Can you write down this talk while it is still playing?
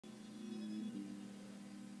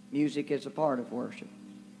Music is a part of worship.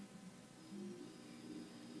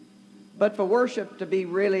 But for worship to be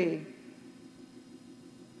really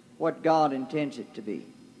what God intends it to be,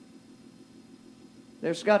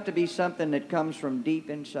 there's got to be something that comes from deep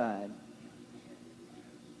inside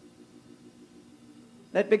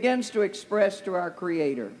that begins to express to our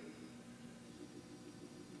Creator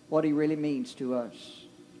what He really means to us,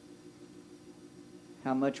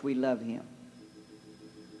 how much we love Him.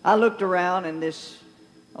 I looked around in this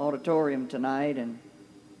auditorium tonight and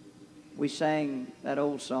we sang that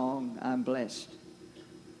old song, I'm blessed.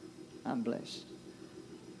 I'm blessed.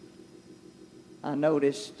 I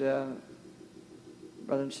noticed Brother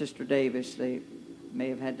and Sister Davis, they may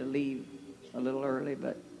have had to leave a little early,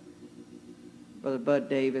 but Brother Bud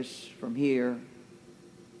Davis from here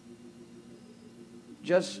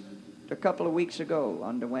just a couple of weeks ago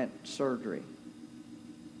underwent surgery.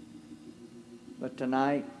 But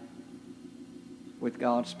tonight, with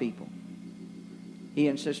God's people, he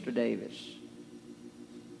and Sister Davis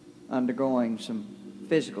undergoing some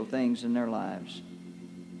physical things in their lives.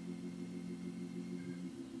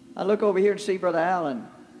 I look over here and see Brother Allen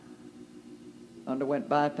underwent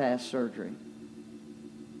bypass surgery.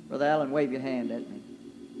 Brother Allen, wave your hand at me.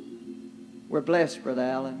 We're blessed, Brother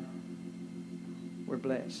Allen. We're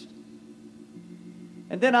blessed.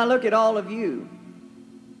 And then I look at all of you.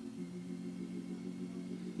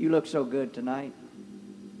 You look so good tonight.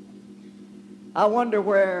 I wonder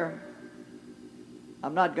where,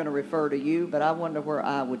 I'm not going to refer to you, but I wonder where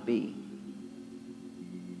I would be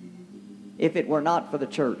if it were not for the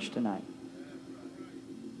church tonight.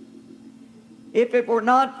 If it were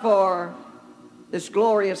not for this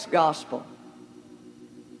glorious gospel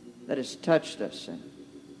that has touched us and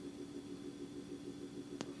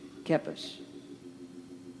kept us.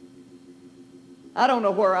 I don't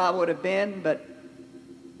know where I would have been, but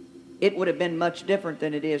it would have been much different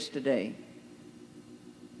than it is today.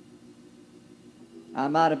 I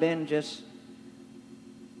might have been just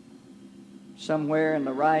somewhere in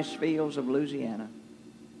the rice fields of Louisiana.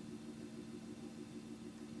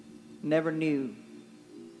 Never knew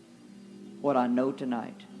what I know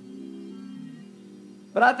tonight.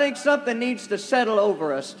 But I think something needs to settle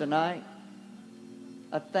over us tonight.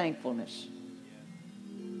 A thankfulness.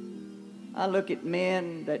 I look at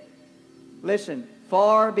men that, listen,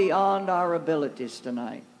 far beyond our abilities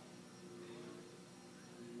tonight,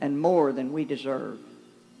 and more than we deserve.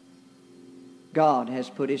 God has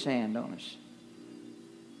put His hand on us.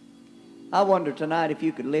 I wonder tonight if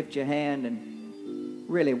you could lift your hand and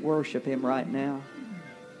really worship Him right now.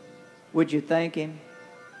 Would you thank Him?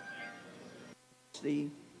 It's the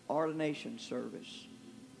ordination service.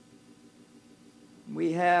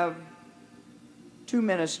 We have two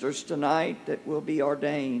ministers tonight that will be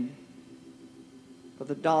ordained.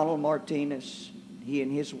 Brother Donald Martinez, he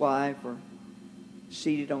and his wife are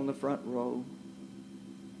seated on the front row.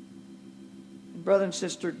 And Brother and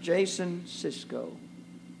Sister Jason Cisco.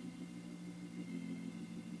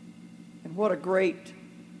 And what a great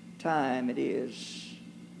time it is.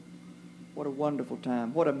 What a wonderful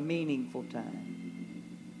time. What a meaningful time.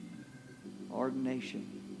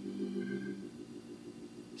 Ordination.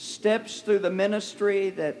 Steps through the ministry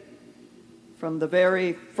that from the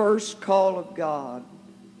very first call of God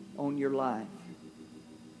on your life.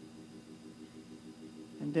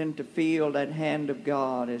 And then to feel that hand of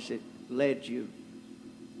God as it led you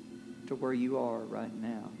to where you are right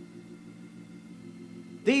now.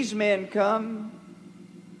 These men come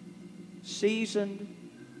seasoned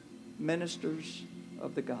ministers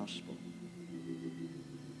of the gospel.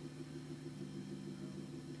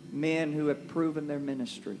 Men who have proven their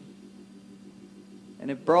ministry and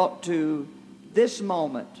have brought to this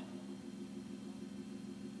moment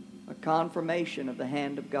a confirmation of the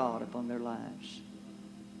hand of God upon their lives.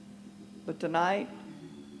 But tonight,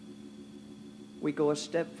 we go a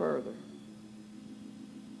step further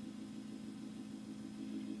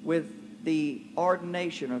with the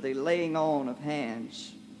ordination or the laying on of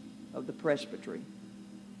hands of the presbytery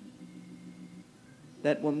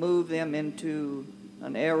that will move them into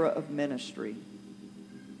an era of ministry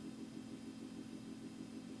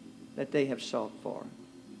that they have sought for.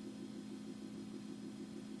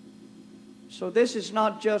 So this is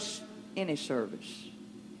not just any service,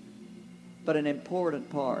 but an important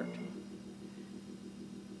part.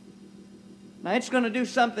 Now it's going to do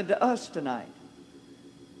something to us tonight,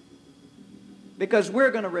 because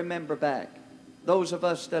we're going to remember back, those of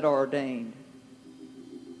us that are ordained,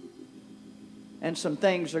 and some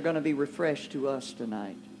things are going to be refreshed to us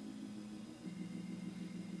tonight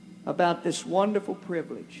about this wonderful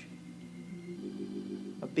privilege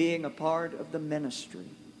of being a part of the ministry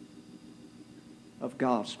of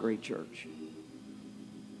God's great church.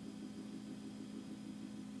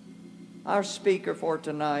 Our speaker for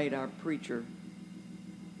tonight, our preacher,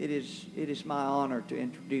 it is my honor to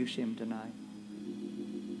introduce him tonight.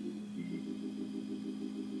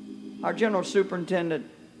 Our general superintendent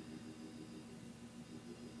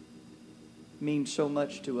means so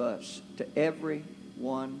much to us, to every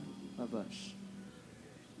one of us.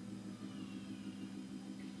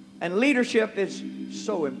 And leadership is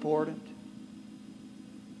so important.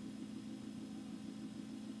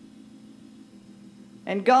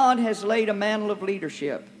 And God has laid a mantle of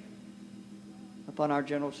leadership upon our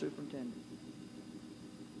general superintendent.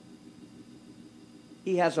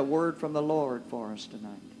 He has a word from the Lord for us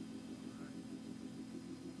tonight.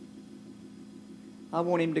 I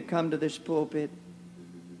want him to come to this pulpit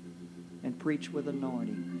and preach with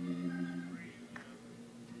anointing.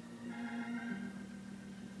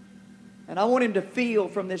 And I want him to feel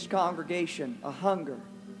from this congregation a hunger.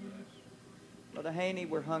 Brother Haney,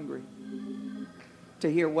 we're hungry to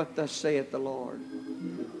hear what thus saith the Lord.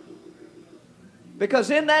 Because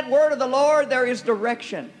in that word of the Lord there is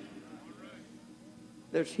direction.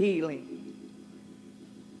 There's healing.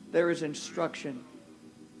 There is instruction.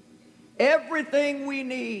 Everything we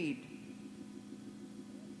need,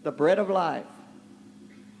 the bread of life,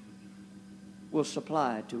 will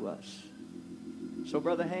supply to us. So,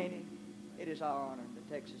 Brother Haney, it is our honor in the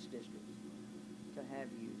Texas District to have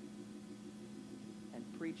you and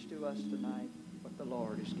preach to us tonight what the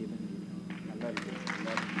Lord has given you. I love you. I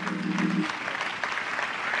love you.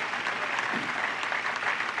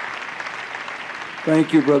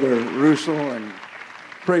 Thank you, Brother Russell, and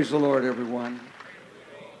praise the Lord, everyone.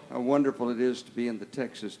 How wonderful it is to be in the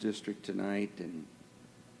Texas District tonight, and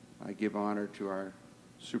I give honor to our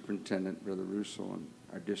Superintendent, Brother Russell, and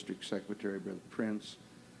our District Secretary, Brother Prince.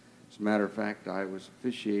 As a matter of fact, I was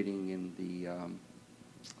officiating in the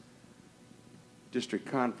district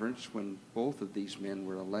conference when both of these men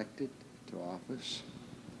were elected to office,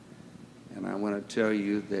 and I want to tell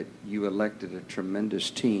you that you elected a tremendous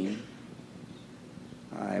team.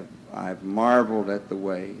 I've marveled at the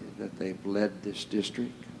way that they've led this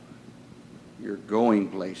district. You're going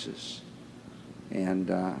places, and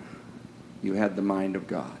you had the mind of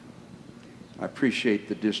God. I appreciate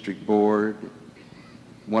the district board,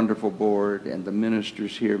 wonderful board, and the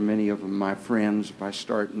ministers here, many of them my friends. If I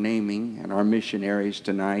start naming, and our missionaries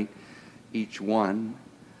tonight, each one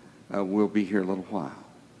will be here a little while.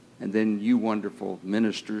 And then you wonderful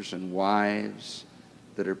ministers and wives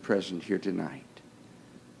that are present here tonight.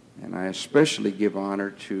 And I especially give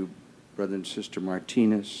honor to Brother and Sister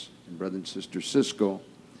Martinez and Brother and Sister Sisco,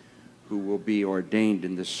 who will be ordained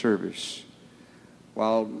in this service.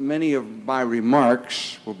 While many of my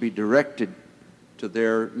remarks will be directed to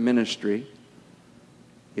their ministry,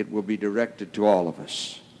 it will be directed to all of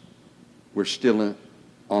us. We're still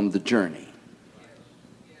on the journey.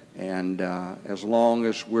 And as long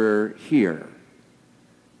as we're here,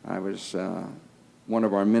 I was one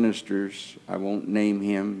of our ministers, I won't name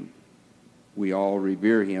him, we all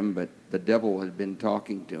revere him, but the devil had been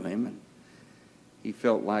talking to him, and he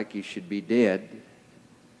felt like he should be dead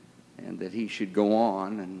and that he should go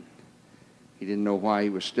on, and he didn't know why he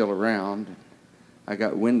was still around. I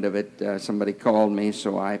got wind of it. Somebody called me,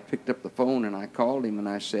 so I picked up the phone and I called him and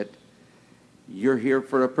I said, "You're here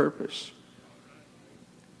for a purpose.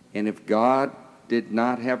 And if God did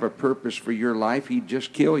not have a purpose for your life, he'd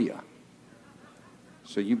just kill you.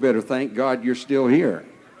 So you better thank God you're still here."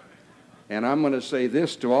 And I'm going to say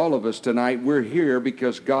this to all of us tonight. We're here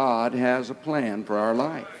because God has a plan for our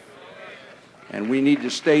life. And we need to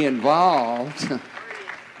stay involved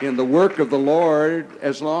in the work of the Lord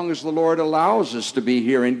as long as the Lord allows us to be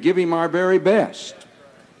here and give him our very best.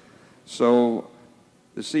 So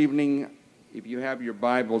this evening, if you have your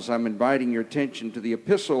Bibles, I'm inviting your attention to the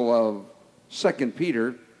epistle of 2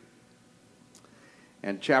 Peter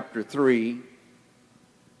and chapter 3.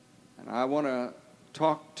 And I want to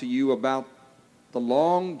talk to you about the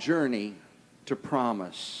long journey to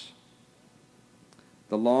promise.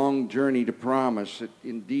 The long journey to promise. It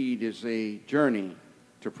indeed is a journey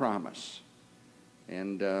to promise.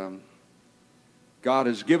 And God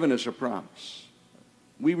has given us a promise.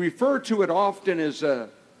 We refer to it often as a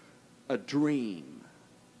dream.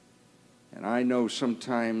 And I know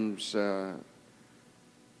sometimes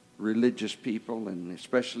religious people, and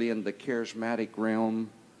especially in the charismatic realm,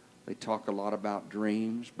 they talk a lot about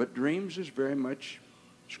dreams, but dreams is very much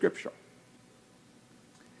scriptural.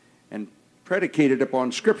 And predicated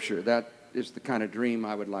upon Scripture, that is the kind of dream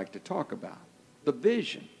I would like to talk about. The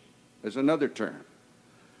vision is another term.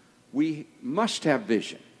 We must have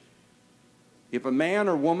vision. If a man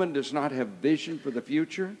or woman does not have vision for the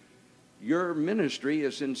future, your ministry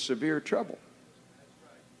is in severe trouble.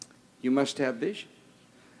 You must have vision.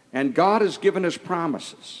 And God has given us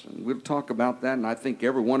promises. And we'll talk about that. And I think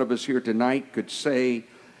every one of us here tonight could say,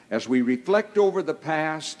 as we reflect over the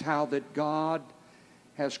past, how that God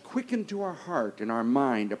has quickened to our heart and our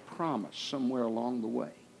mind a promise somewhere along the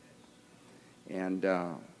way. And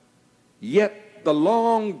yet the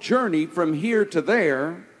long journey from here to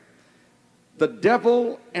there, the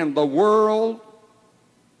devil and the world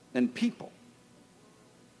and people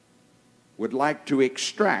would like to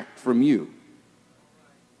extract from you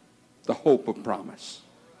the hope of promise.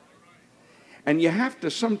 And you have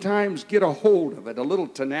to sometimes get a hold of it. A little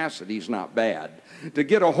tenacity is not bad. To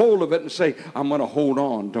get a hold of it and say, I'm going to hold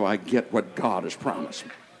on till I get what God has promised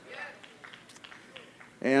me.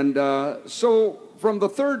 And so from the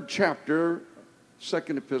 3rd chapter,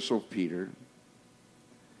 2nd epistle of Peter,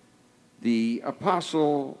 the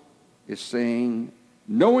apostle is saying,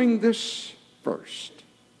 knowing this first,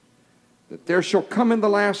 that there shall come in the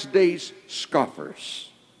last days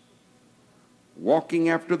scoffers, walking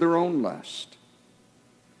after their own lust,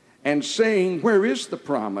 and saying, where is the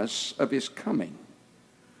promise of his coming?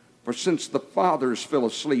 For since the fathers fell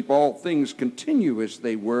asleep, all things continue as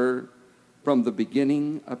they were from the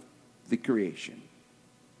beginning of the creation.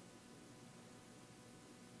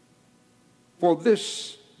 For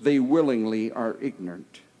this they willingly are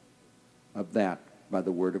ignorant of that by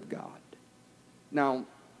the word of God. Now,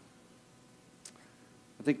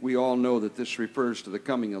 I think we all know that this refers to the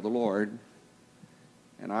coming of the Lord.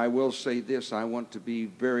 And I will say this, I want to be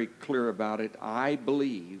very clear about it. I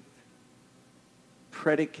believe,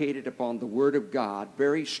 predicated upon the Word of God,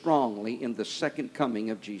 very strongly in the second coming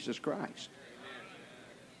of Jesus Christ.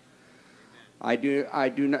 I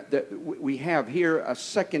do not. We have here a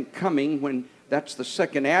second coming when that's the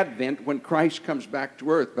second advent when Christ comes back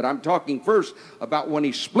to earth. But I'm talking first about when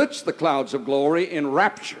he splits the clouds of glory in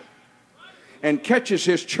rapture and catches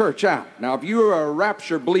his church out. Now, if you are a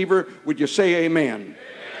rapture believer, would you say amen? Amen.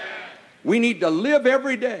 We need to live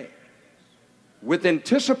every day with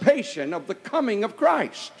anticipation of the coming of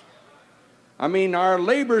Christ. I mean, our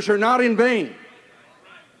labors are not in vain.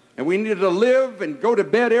 And we need to live and go to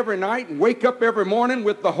bed every night and wake up every morning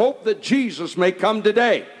with the hope that Jesus may come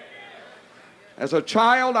today. As a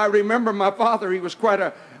child, I remember my father, he was quite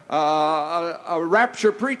a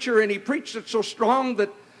rapture preacher, and he preached it so strong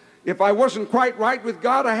that if I wasn't quite right with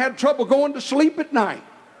God, I had trouble going to sleep at night.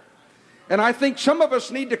 And I think some of us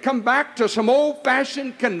need to come back to some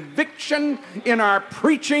old-fashioned conviction in our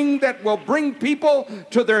preaching that will bring people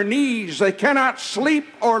to their knees. They cannot sleep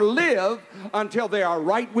or live until they are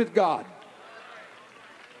right with God.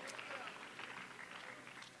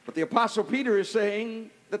 But the Apostle Peter is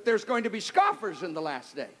saying that there's going to be scoffers in the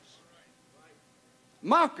last days.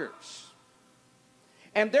 Mockers.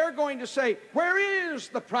 And they're going to say, where is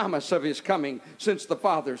the promise of his coming since the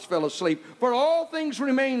fathers fell asleep? For all things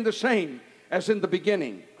remain the same as in the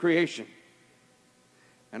beginning, creation.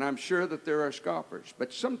 And I'm sure that there are scoffers.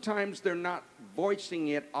 But sometimes they're not voicing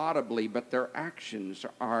it audibly, but their actions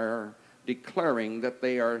are declaring that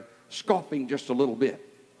they are scoffing just a little bit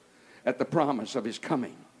at the promise of his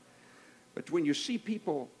coming. But when you see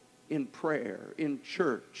people in prayer, in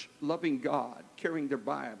church, loving God, carrying their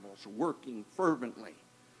Bibles, working fervently.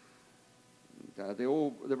 There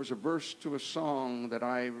was a verse to a song that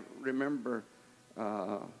I remember.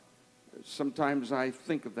 Sometimes I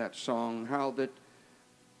think of that song,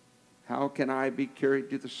 how can I be carried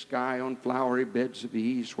to the sky on flowery beds of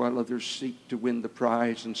ease while others seek to win the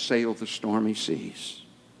prize and sail the stormy seas.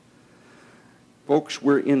 Folks,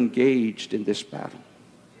 we're engaged in this battle.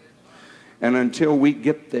 And until we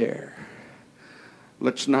get there,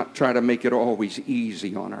 let's not try to make it always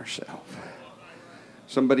easy on ourselves.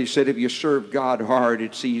 Somebody said if you serve God hard,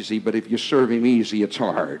 it's easy, but if you serve him easy, it's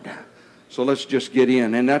hard. So let's just get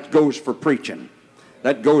in. And that goes for preaching.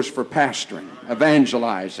 That goes for pastoring,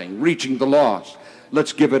 evangelizing, reaching the lost.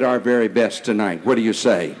 Let's give it our very best tonight. What do you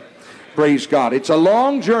say? Praise God. It's a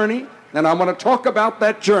long journey, and I'm going to talk about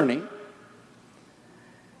that journey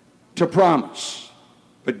to promise.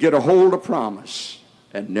 But get a hold of promise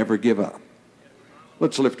and never give up.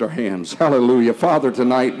 Let's lift our hands. Hallelujah. Father,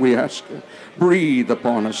 tonight we ask you, breathe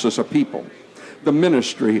upon us as a people. The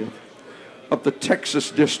ministry of the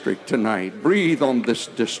Texas district tonight. Breathe on this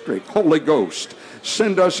district. Holy Ghost,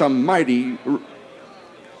 send us a mighty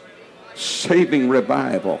saving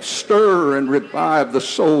revival. Stir and revive the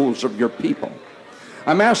souls of your people.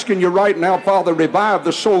 I'm asking you right now, Father, revive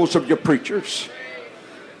the souls of your preachers.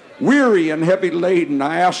 Weary and heavy laden,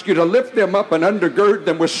 I ask you to lift them up and undergird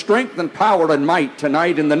them with strength and power and might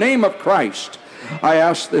tonight in the name of Christ. I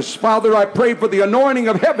ask this. Father, I pray for the anointing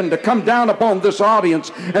of heaven to come down upon this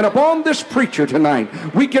audience and upon this preacher tonight.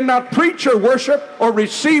 We cannot preach or worship or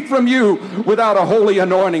receive from you without a holy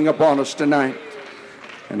anointing upon us tonight.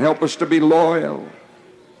 And help us to be loyal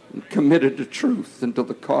and committed to truth and to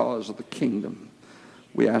the cause of the kingdom.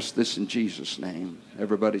 We ask this in Jesus' name.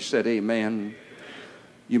 Everybody said amen.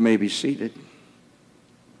 You may be seated.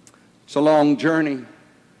 It's a long journey.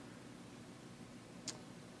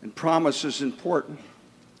 And promise is important.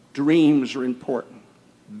 Dreams are important.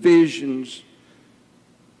 Visions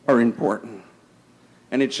are important.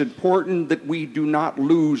 And it's important that we do not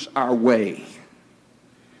lose our way.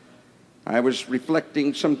 I was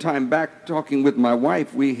reflecting some time back, talking with my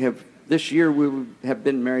wife. This year we have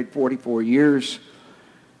been married 44 years.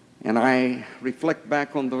 And I reflect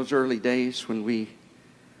back on those early days when we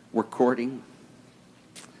were courting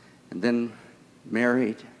and then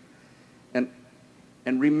married.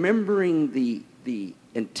 And remembering the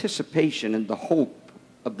anticipation and the hope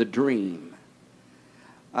of the dream.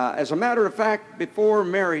 As a matter of fact, before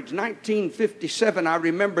marriage, 1957, I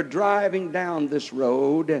remember driving down this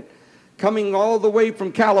road, coming all the way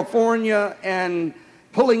from California and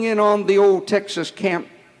pulling in on the old Texas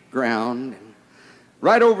campground.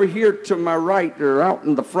 Right over here to my right, or out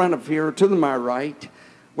in the front of here to my right,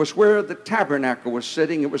 was where the tabernacle was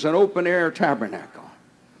sitting. It was an open-air tabernacle.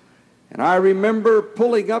 And I remember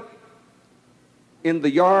pulling up in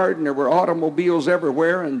the yard, and there were automobiles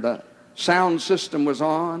everywhere, and the sound system was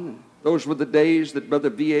on. Those were the days that Brother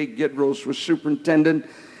V.A. Gidros was superintendent.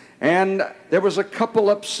 And there was a couple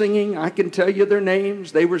up singing. I can tell you their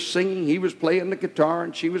names. They were singing. He was playing the guitar,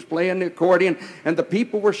 and she was playing the accordion. And the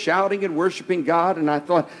people were shouting and worshiping God. And I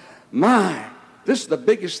thought, my, this is the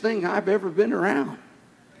biggest thing I've ever been around.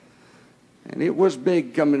 And it was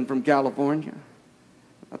big coming from California.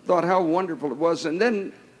 I thought how wonderful it was. And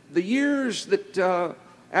then the years that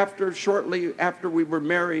shortly after we were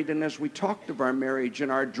married, and as we talked of our marriage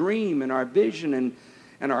and our dream and our vision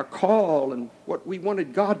and our call and what we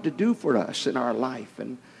wanted God to do for us in our life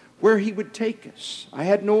and where he would take us. I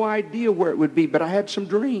had no idea where it would be, but I had some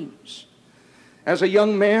dreams. As a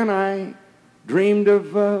young man, I dreamed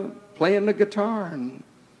of playing the guitar and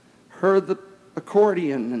heard the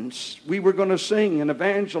accordion, and we were going to sing and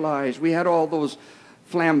evangelize. We had all those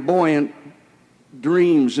flamboyant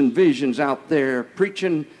dreams and visions out there,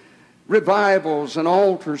 preaching revivals and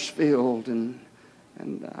altars filled, and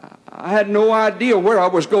I had no idea where I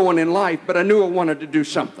was going in life, but I knew I wanted to do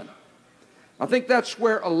something. I think that's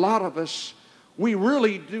where a lot of us, we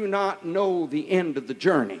really do not know the end of the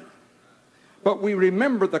journey, but we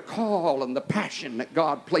remember the call and the passion that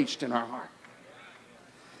God placed in our heart.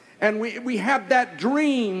 And we have that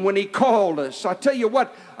dream when he called us. I tell you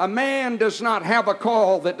what, a man does not have a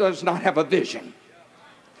call that does not have a vision.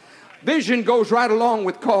 Vision goes right along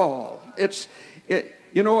with call.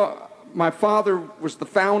 My father was the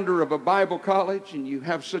founder of a Bible college, and you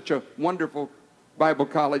have such a wonderful Bible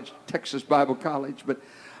college, Texas Bible College. But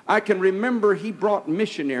I can remember he brought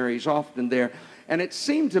missionaries often there. And it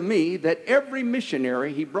seemed to me that every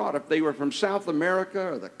missionary he brought, if they were from South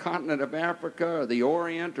America or the continent of Africa or the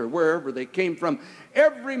Orient or wherever they came from,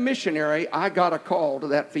 every missionary, I got a call to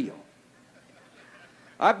that field.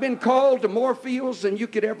 I've been called to more fields than you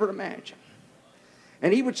could ever imagine.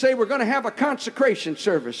 And he would say, we're going to have a consecration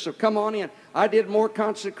service, so come on in. I did more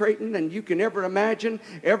consecrating than you can ever imagine.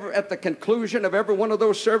 At the conclusion of every one of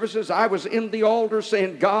those services, I was in the altar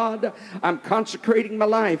saying, God, I'm consecrating my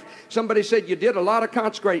life. Somebody said, you did a lot of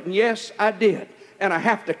consecrating. Yes, I did. And I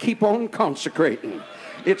have to keep on consecrating.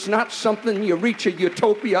 It's not something you reach a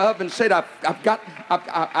utopia of and said,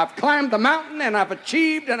 I've climbed the mountain and I've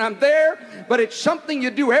achieved and I'm there. But it's something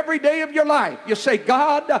you do every day of your life. You say,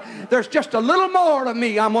 God, there's just a little more of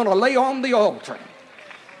me I'm going to lay on the altar.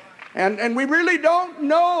 And we really don't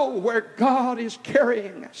know where God is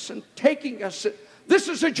carrying us and taking us. This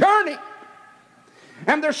is a journey.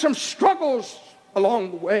 And there's some struggles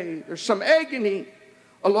along the way. There's some agony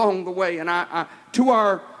along the way. And to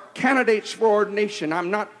our candidates for ordination,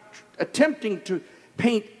 I'm not attempting to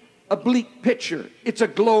paint a bleak picture. It's a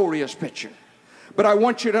glorious picture. But I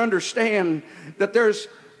want you to understand that there's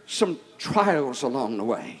some trials along the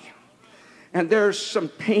way. And there's some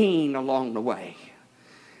pain along the way.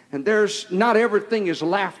 And there's not everything is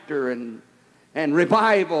laughter and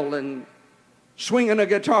revival and swinging a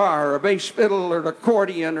guitar or a bass fiddle or an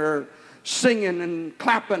accordion or singing and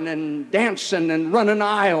clapping and dancing and running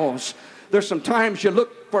aisles. There's some times you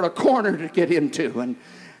look for a corner to get into,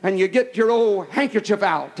 and you get your old handkerchief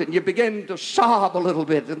out and you begin to sob a little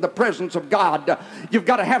bit in the presence of God. You've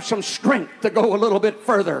got to have some strength to go a little bit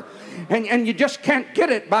further. And you just can't get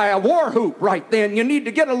it by a war whoop right then. You need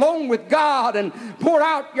to get alone with God and pour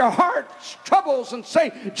out your heart's troubles and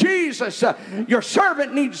say, Jesus, your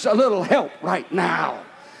servant needs a little help right now.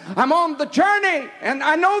 I'm on the journey, and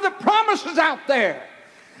I know the promise is out there.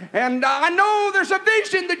 And I know there's a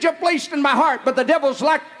vision that you placed in my heart, but the devil's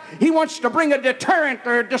like, he wants to bring a deterrent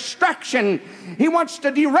or a distraction. He wants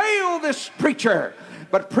to derail this preacher.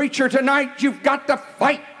 But preacher, tonight you've got to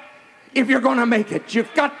fight if you're going to make it.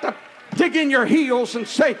 You've got to dig in your heels and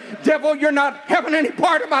say, devil, you're not having any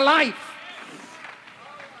part of my life.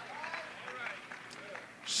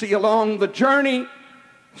 See, along the journey,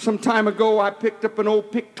 some time ago, I picked up an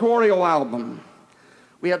old pictorial album.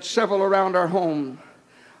 We had several around our home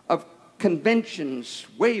of conventions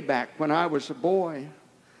way back when I was a boy.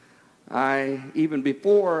 Even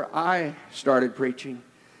before I started preaching.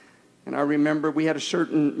 And I remember we had a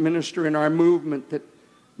certain minister in our movement that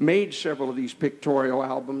made several of these pictorial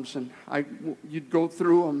albums, and you'd go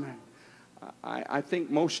through them. I think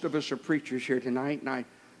most of us are preachers here tonight, and I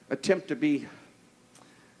attempt to be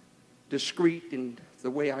discreet in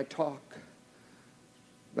the way I talk.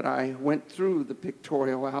 But I went through the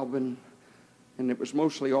pictorial album, and it was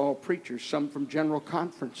mostly all preachers, some from general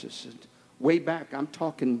conferences. And way back, I'm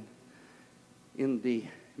talking in the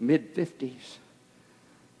mid-50s.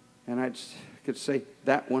 And I could say,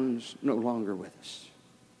 that one's no longer with us.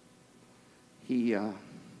 He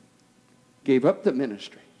gave up the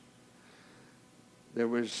ministry. There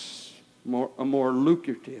was a more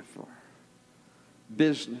lucrative or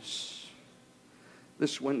business.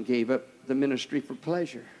 This one gave up the ministry for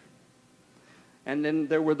pleasure. And then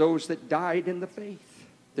there were those that died in the faith.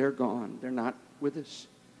 They're gone. They're not with us.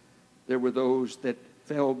 There were those that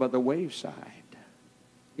fell by the wayside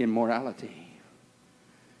in morality.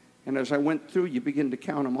 And as I went through, you begin to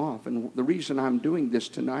count them off. And the reason I'm doing this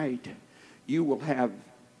tonight, you will have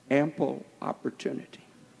ample opportunity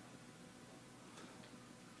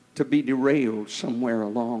to be derailed somewhere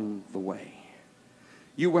along the way.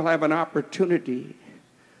 You will have an opportunity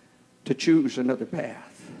to choose another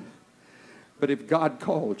path. But if God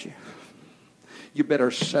called you, you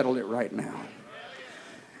better settle it right now.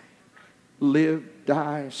 Live,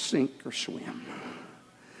 die, sink, or swim.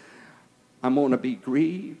 I'm going to be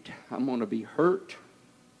grieved. I'm going to be hurt.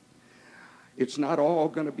 It's not all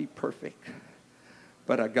going to be perfect.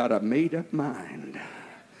 But I got a made-up mind.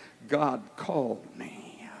 God called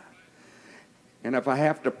me. And if I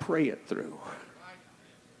have to pray it through,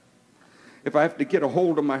 if I have to get a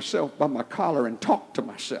hold of myself by my collar and talk to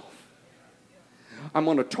myself, I'm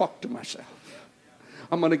going to talk to myself.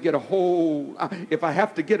 I'm going to get a hold. If I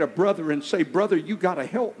have to get a brother and say, brother, you got to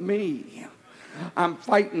help me. I'm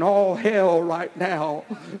fighting all hell right now.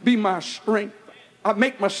 Be my strength. I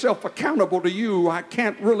make myself accountable to you. I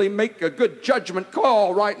can't really make a good judgment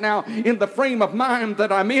call right now in the frame of mind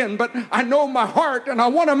that I'm in, but I know my heart and I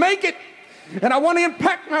want to make it. And I want to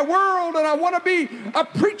impact my world, and I want to be a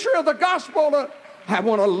preacher of the gospel. I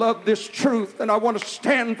want to love this truth, and I want to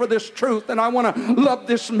stand for this truth, and I want to love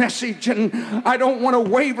this message, and I don't want to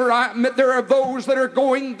waver. There are those that are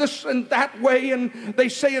going this and that way, and they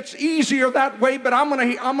say it's easier that way, but I'm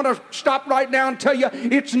gonna stop right now and tell you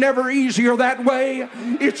it's never easier that way.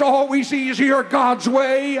 It's always easier God's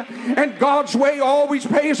way, and God's way always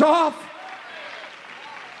pays off.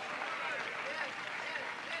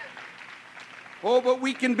 Oh, but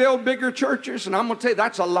we can build bigger churches, and I'm going to tell you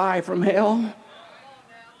that's a lie from hell.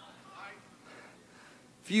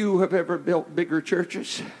 Few have ever built bigger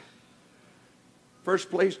churches. First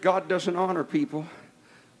place, God doesn't honor people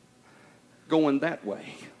going that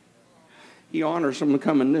way. He honors them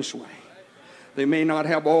coming this way. They may not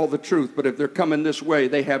have all the truth, but if they're coming this way,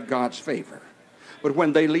 they have God's favor. But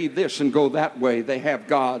when they leave this and go that way, they have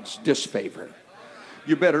God's disfavor.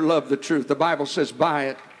 You better love the truth. The Bible says, buy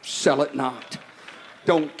it, sell it not.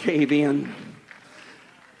 Don't cave in.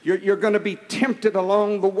 You're going to be tempted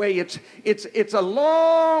along the way. It's a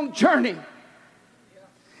long journey.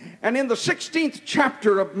 And in the 16th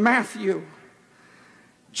chapter of Matthew,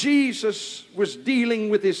 Jesus was dealing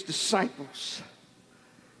with his disciples.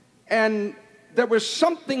 And there was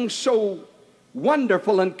something so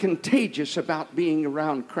wonderful and contagious about being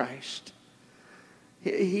around Christ.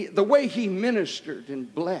 The way he ministered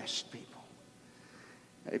and blessed people.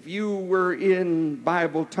 If you were in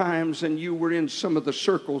Bible times and you were in some of the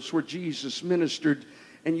circles where Jesus ministered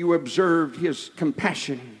and you observed his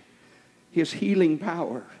compassion, his healing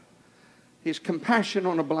power, his compassion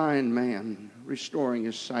on a blind man, restoring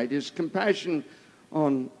his sight, his compassion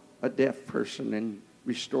on a deaf person and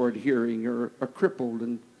restored hearing, or a crippled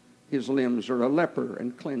in his limbs, or a leper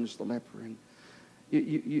and cleansed the leper. And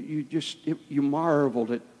you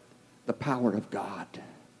marveled at the power of God.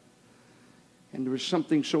 And there was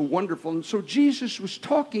something so wonderful. And so Jesus was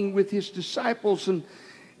talking with his disciples, and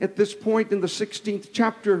at this point in the 16th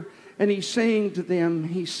chapter, and he's saying to them,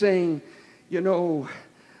 you know,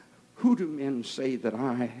 who do men say that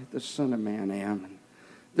I, the Son of Man, am? And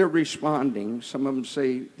they're responding. Some of them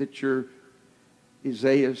say that you're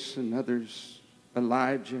Isaiah, and others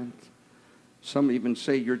Elijah. And some even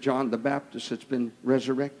say you're John the Baptist that's been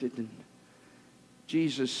resurrected. And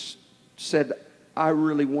Jesus said, I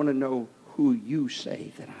really want to know who you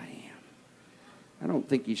say that I am. I don't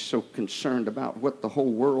think he's so concerned about what the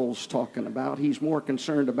whole world's talking about. He's more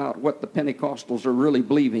concerned about what the Pentecostals are really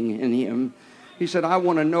believing in him. He said, I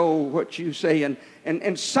want to know what you say.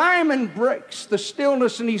 And Simon breaks the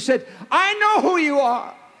stillness, and he said, I know who you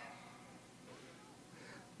are.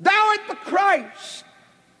 Thou art the Christ,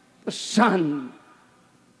 the Son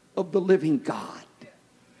of the living God.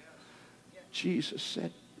 Jesus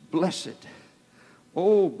said, blessed,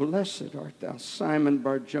 oh, blessed art thou, Simon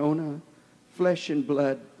Bar-Jonah. Flesh and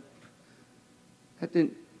blood that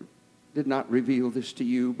did not reveal this to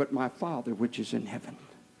you, but my Father which is in heaven.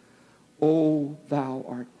 O thou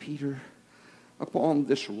art Peter. Upon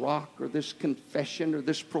this rock, or this confession, or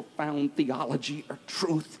this profound theology or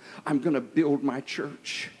truth, I'm going to build my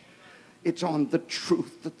church. It's on the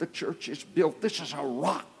truth that the church is built. This is a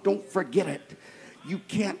rock. Don't forget it. You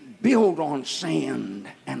can't build on sand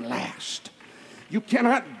and last. You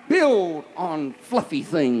cannot build on fluffy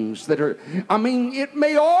things that are, it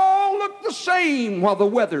may all look the same while the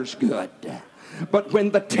weather's good. But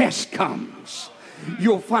when the test comes,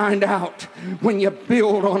 you'll find out when you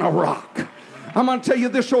build on a rock. I'm going to tell you,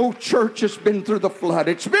 this old church has been through the flood.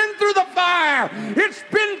 It's been through the fire. It's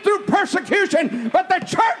been through persecution. But the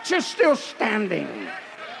church is still standing.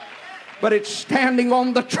 But it's standing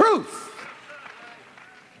on the truth.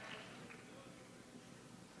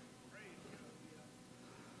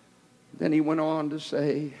 Then he went on to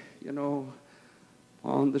say, you know,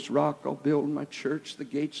 on this rock I'll build my church. The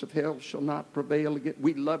gates of hell shall not prevail against.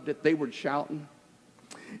 We loved it. They were shouting.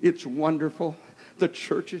 It's wonderful. The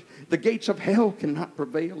churches, the gates of hell cannot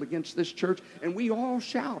prevail against this church. And we all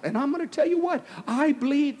shout. And I'm going to tell you what, I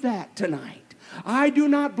believe that tonight. I do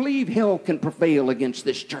not believe hell can prevail against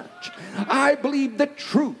this church. I believe the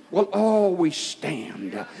truth will always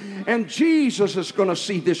stand. And Jesus is going to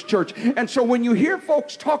see this church. And so when you hear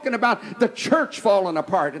folks talking about the church falling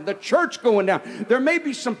apart and the church going down, there may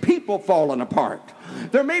be some people falling apart.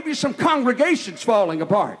 There may be some congregations falling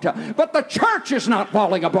apart, but the church is not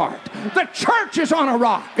falling apart. The church is on a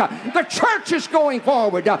rock. The church is going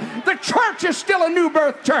forward. The church is still a new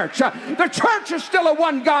birth church. The church is still a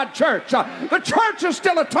one God church. The church is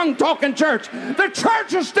still a tongue-talking church. The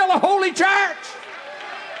church is still a holy church.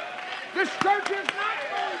 This church is not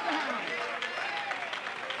going down.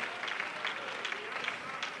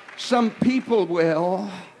 Some people will,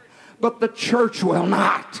 but the church will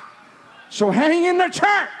not. So hang in the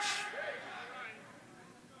church.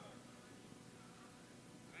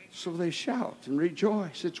 So they shout and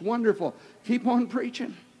rejoice. It's wonderful. Keep on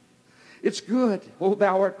preaching. It's good. Oh,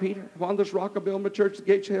 thou art Peter. Upon this rock I'll build my church. The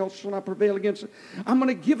gates of hell shall not prevail against it. I'm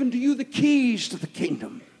going to give unto you the keys to the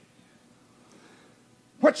kingdom.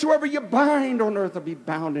 Whatsoever you bind on earth will be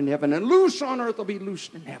bound in heaven, and loose on earth will be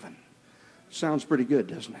loosed in heaven. Sounds pretty good,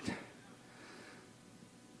 doesn't it?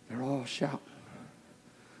 They're all shouting.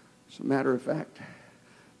 As a matter of fact,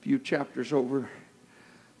 a few chapters over,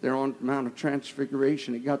 they're on the Mount of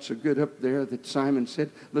Transfiguration. It got so good up there that Simon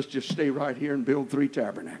said, let's just stay right here and build 3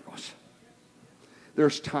 tabernacles.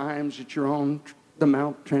 There's times that you're on the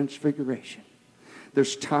Mount of Transfiguration.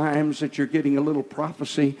 There's times that you're getting a little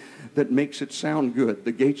prophecy that makes it sound good.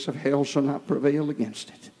 The gates of hell shall not prevail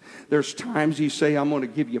against it. There's times he say, I'm going to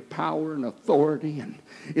give you power and authority, and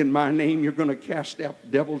in my name you're going to cast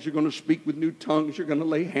out devils, you're going to speak with new tongues, you're going to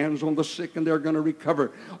lay hands on the sick and they're going to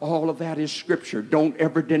recover. All of that is Scripture. Don't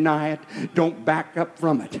ever deny it. Don't back up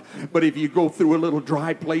from it. But if you go through a little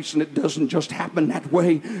dry place and it doesn't just happen that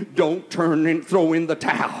way, don't turn and throw in the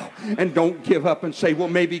towel. And don't give up and say, well,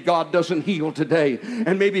 maybe God doesn't heal today.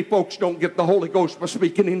 And maybe folks don't get the Holy Ghost for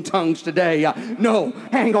speaking in tongues today. No,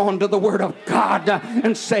 hang on to the Word of God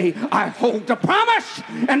and say, I hold the promise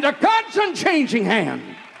and to God's unchanging hand.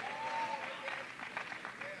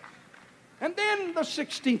 And then the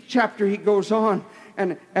 16th chapter, he goes on,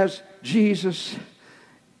 and as Jesus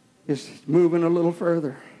is moving a little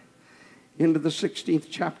further into the 16th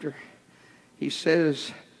chapter, he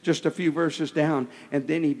says just a few verses down, and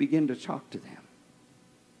then he began to talk to them.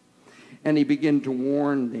 And he began to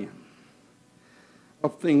warn them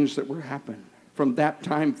of things that were happening. From that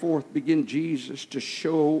time forth began Jesus to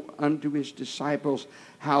show unto his disciples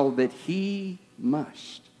how that he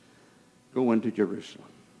must go into Jerusalem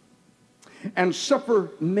and suffer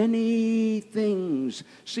many things.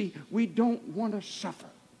 See, we don't want to suffer.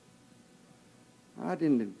 I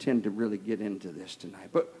didn't intend to really get into this tonight,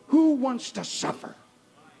 but who wants to suffer?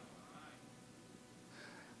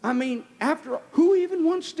 I mean, after all, who even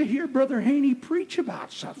wants to hear Brother Haney preach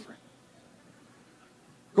about suffering?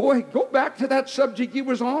 Go back to that subject he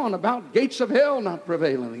was on about gates of hell not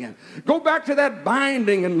prevailing again. Go back to that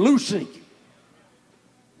binding and loosing.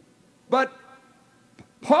 But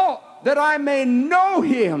Paul, that I may know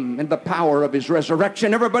him in the power of his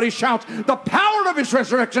resurrection. Everybody shouts, the power of his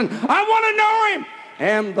resurrection. I want to know him.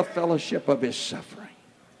 And the fellowship of his suffering.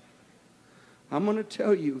 I'm going to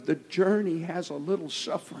tell you, the journey has a little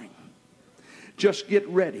suffering. Just get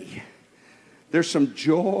ready. There's some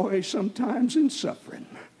joy sometimes in suffering.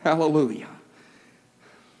 Hallelujah.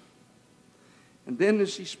 And then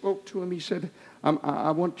as he spoke to him, he said,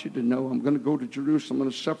 I want you to know I'm going to go to Jerusalem. I'm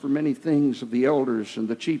going to suffer many things of the elders and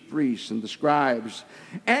the chief priests and the scribes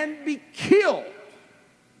and be killed.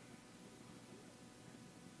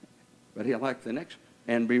 But he liked the next,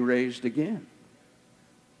 and be raised again.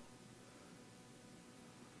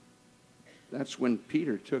 That's when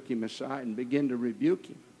Peter took him aside and began to rebuke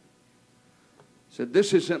him. Said,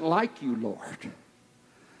 this isn't like you, Lord.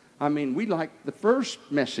 I mean, we like the first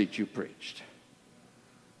message you preached.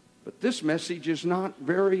 But this message is not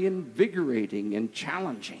very invigorating and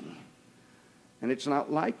challenging. And it's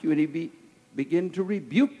not like you. And he began to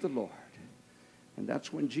rebuke the Lord. And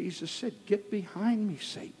that's when Jesus said, get behind me,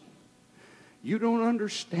 Satan. You don't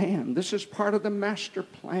understand. This is part of the master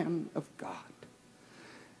plan of God.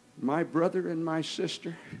 My brother and my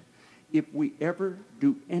sister, if we ever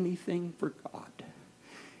do anything for God,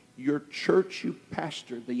 your church you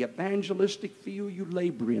pastor, the evangelistic field you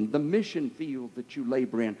labor in, the mission field that you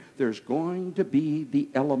labor in, there's going to be the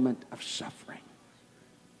element of suffering.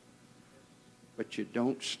 But you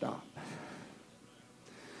don't stop.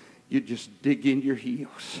 You just dig in your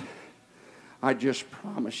heels. I just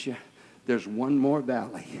promise you, there's one more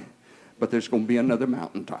valley, but there's going to be another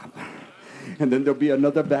mountaintop. And then there'll be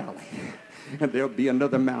another valley, and there'll be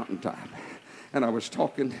another mountaintop. And I was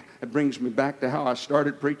talking, it brings me back to how I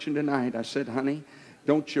started preaching tonight. I said, honey,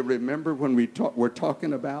 don't you remember when we're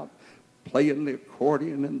talking about playing the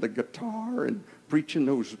accordion and the guitar and preaching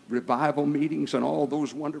those revival meetings and all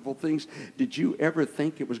those wonderful things? Did you ever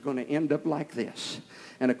think it was going to end up like this?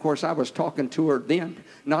 And of course, I was talking to her then,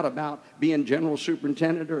 not about being general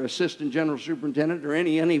superintendent or assistant general superintendent or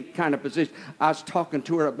any kind of position. I was talking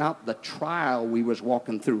to her about the trial we was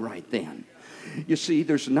walking through right then. You see,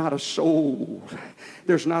 there's not a soul.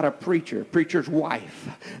 There's not a preacher's wife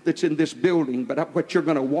that's in this building, but you're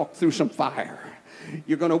going to walk through some fire.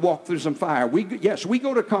 You're going to walk through some fire. We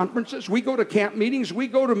go to conferences, we go to camp meetings, we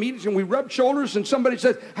go to meetings and we rub shoulders and somebody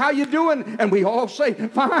says, how you doing? And we all say,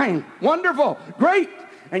 fine, wonderful, great.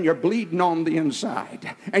 And you're bleeding on the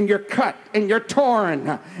inside, and you're cut, and you're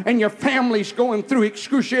torn, and your family's going through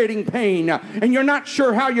excruciating pain, and you're not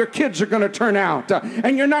sure how your kids are going to turn out,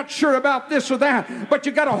 and you're not sure about this or that, but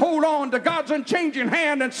you got to hold on to God's unchanging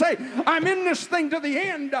hand and say, I'm in this thing to the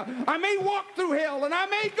end. I may walk through hell, and I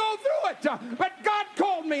may go through it, but God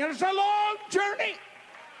called me, and it's a long journey.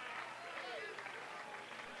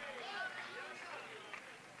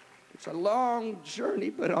 It's a long journey,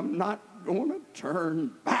 but I'm not going to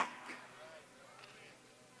turn back.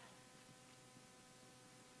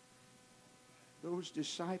 Those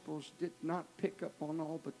disciples did not pick up on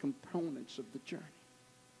all the components of the journey.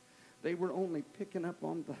 They were only picking up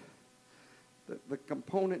on the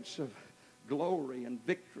components of glory and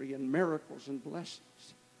victory and miracles and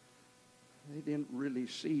blessings. They didn't really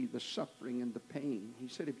see the suffering and the pain. He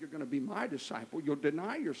said, if you're going to be my disciple, you'll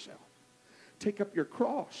deny yourself. Take up your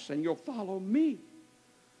cross and you'll follow me.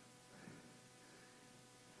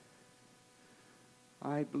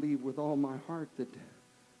 I believe with all my heart that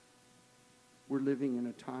we're living in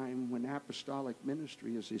a time when apostolic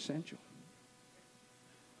ministry is essential.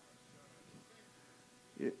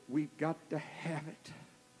 We've got to have it.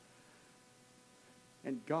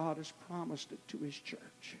 And God has promised it to his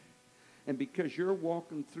church. And because you're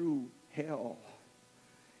walking through hell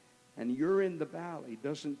and you're in the valley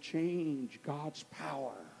doesn't change God's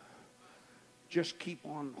power. Just keep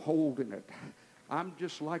on holding it. I'm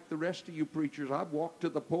just like the rest of you preachers. I've walked to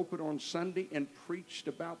the pulpit on Sunday and preached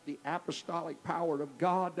about the apostolic power of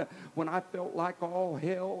God when I felt like all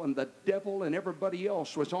hell and the devil and everybody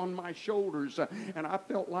else was on my shoulders. And I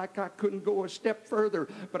felt like I couldn't go a step further.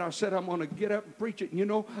 But I said, I'm going to get up and preach it. And you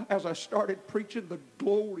know, as I started preaching, the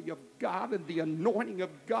glory of God and the anointing of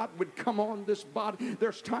God would come on this body.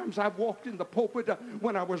 There's times I've walked in the pulpit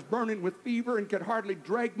when I was burning with fever and could hardly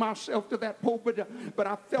drag myself to that pulpit. But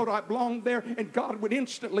I felt I belonged there, and God would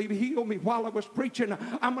instantly heal me while I was preaching.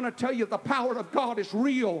 I'm going to tell you, the power of God is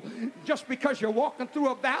real. Just because you're walking through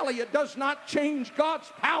a valley, it does not change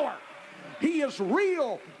God's power. He is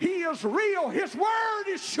real. He is real. His word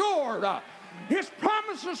is sure. His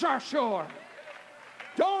promises are sure.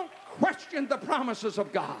 Don't question the promises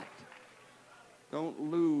of God.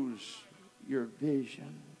 Don't lose your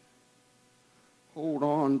vision. Hold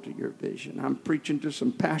on to your vision. I'm preaching to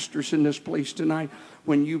some pastors in this place tonight.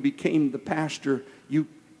 When you became the pastor, you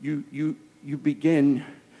began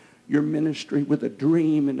your ministry with a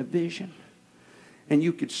dream and a vision. And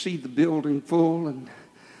you could see the building full and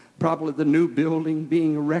probably the new building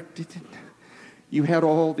being erected. And you had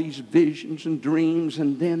all these visions and dreams,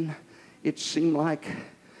 and then it seemed like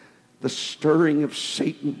the stirring of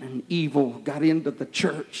Satan and evil got into the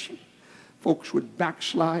church. Folks would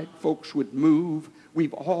backslide. Folks would move.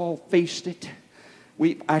 We've all faced it.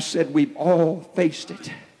 I said we've all faced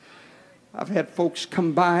it. I've had folks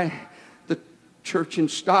come by the church in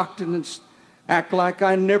Stockton and act like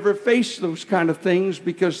I never faced those kind of things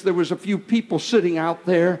because there was a few people sitting out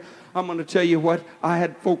there. I'm going to tell you what, I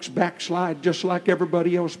had folks backslide just like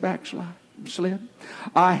everybody else backslid.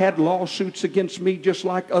 I had lawsuits against me just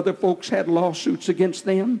like other folks had lawsuits against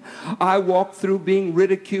them. I walked through being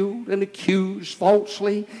ridiculed and accused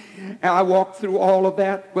falsely. And I walked through all of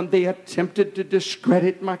that when they attempted to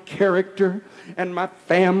discredit my character and my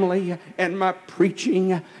family and my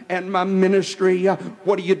preaching and my ministry.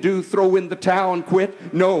 What do? Throw in the towel and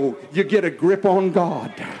quit? No, you get a grip on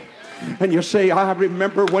God. And you say, I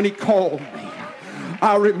remember when He called me.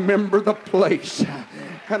 I remember the place.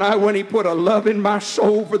 And when He put a love in my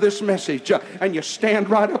soul for this message, and you stand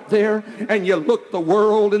right up there and you look the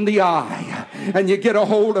world in the eye and you get a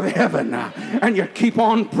hold of heaven and you keep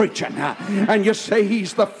on preaching and you say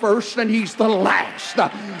He's the first and He's the last.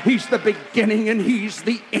 He's the beginning and He's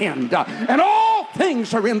the end. And all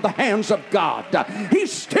things are in the hands of God.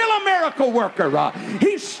 He's still a miracle worker.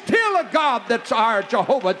 He's still a God that's our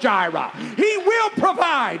Jehovah Jireh. He will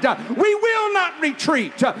provide. We will not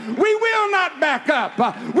retreat. We will not back up.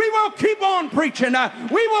 We will keep on preaching.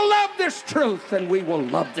 We will love this truth and we will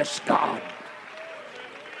love this God.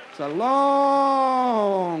 It's a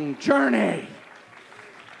long journey.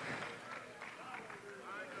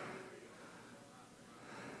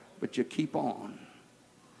 But you keep on.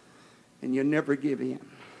 And you never give in.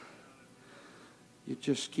 You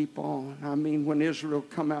just keep on. I mean, when Israel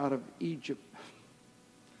come out of Egypt,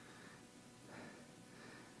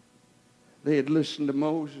 they had listened to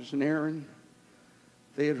Moses and Aaron.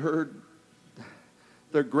 They had heard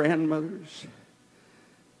their grandmothers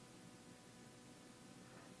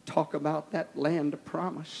talk about that land of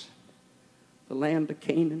promise, the land of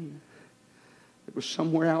Canaan. It was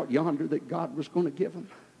somewhere out yonder that God was going to give them.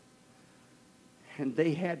 And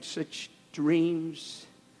they had such dreams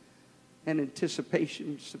and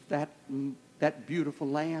anticipations of that beautiful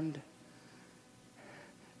land.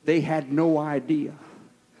 They had no idea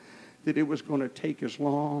that it was going to take as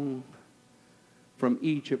long from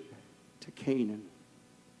Egypt to Canaan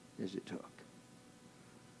as it took.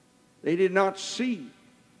 They did not see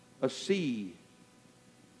a sea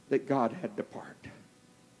that God had to part.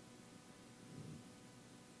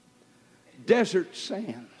 Desert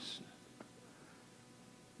sands,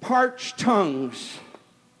 parched tongues,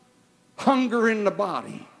 hunger in the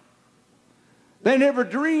body. They never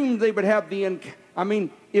dreamed they would have the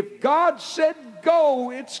if God said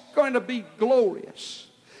go, it's going to be glorious.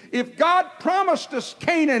 If God promised us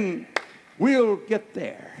Canaan, we'll get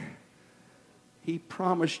there. He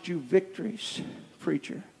promised you victories,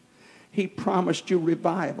 preacher. He promised you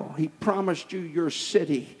revival. He promised you your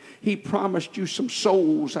city. He promised you some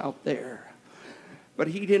souls out there. But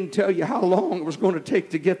He didn't tell you how long it was going to take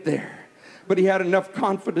to get there. But He had enough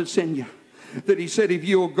confidence in you that He said, if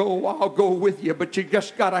you'll go, I'll go with you. But you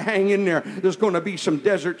just got to hang in there. There's going to be some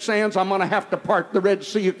desert sands. I'm going to have to part the Red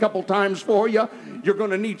Sea a couple times for you. You're going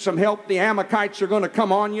to need some help. The Amalekites are going to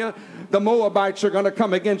come on you. The Moabites are going to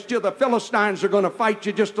come against you. The Philistines are going to fight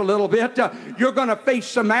you just a little bit. You're going to face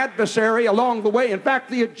some adversary along the way. In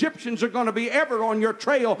fact, the Egyptians are going to be ever on your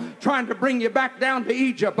trail trying to bring you back down to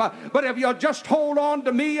Egypt. But if you'll just hold on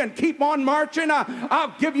to me and keep on marching,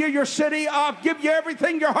 I'll give you your city. I'll give you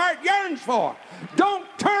everything your heart yearns for. Don't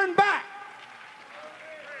turn back.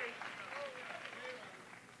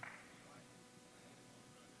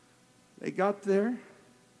 They got there,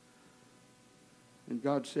 and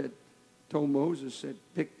God told Moses,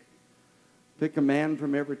 pick a man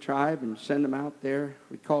from every tribe and send them out there.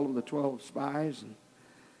 We call them the 12 spies,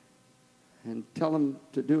 and tell them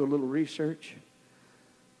to do a little research.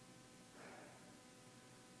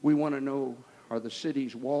 We want to know, are the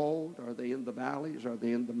cities walled? Are they in the valleys? Are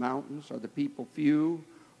they in the mountains? Are the people few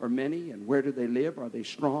or many? And where do they live? Are they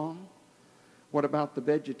strong? What about the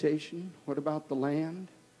vegetation? What about the land?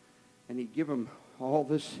 And he'd give them all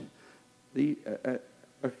this,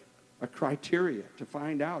 a criteria to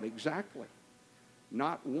find out exactly.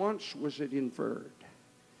 Not once was it inferred.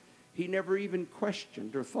 He never even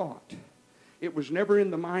questioned or thought. It was never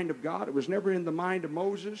in the mind of God. It was never in the mind of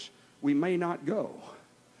Moses. We may not go.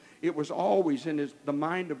 It was always in the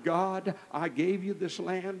mind of God. I gave you this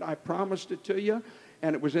land. I promised it to you.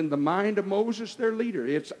 And it was in the mind of Moses, their leader.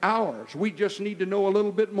 It's ours. We just need to know a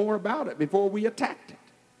little bit more about it before we attacked it.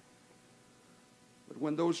 But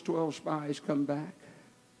when those 12 spies come back,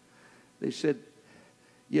 they said,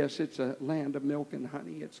 yes, it's a land of milk and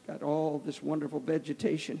honey. It's got all this wonderful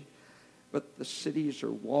vegetation. But the cities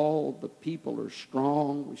are walled. The people are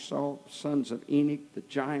strong. We saw the sons of Enoch, the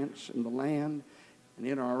giants in the land. And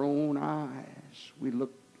in our own eyes, we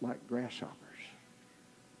looked like grasshoppers.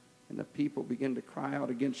 And the people began to cry out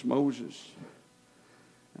against Moses.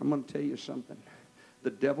 I'm going to tell you something.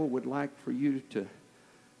 The devil would like for you to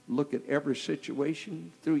look at every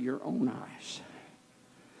situation through your own eyes.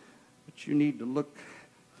 But you need to look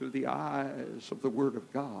through the eyes of the Word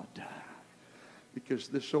of God. Because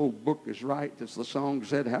this old book is right. As the song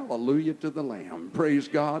said, hallelujah to the Lamb. Praise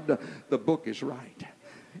God, the book is right.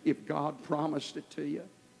 If God promised it to you,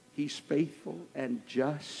 He's faithful and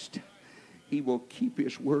just. He will keep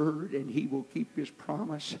His word and He will keep His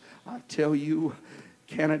promise. I tell you,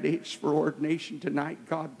 candidates for ordination tonight,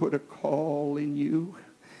 God put a call in you.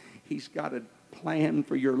 He's got a plan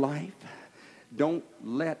for your life. Don't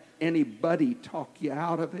let anybody talk you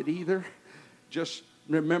out of it either. Just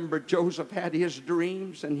remember, Joseph had his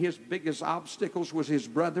dreams, and his biggest obstacles was his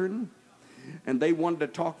brethren. And they wanted to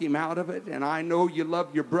talk him out of it. And I know you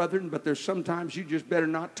love your brethren, but there's sometimes you just better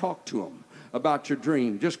not talk to them about your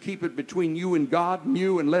dream. Just keep it between you and God and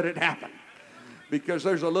you, and let it happen. Because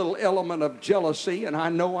there's a little element of jealousy, and I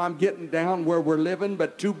know I'm getting down where we're living,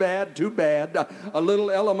 but too bad, too bad. A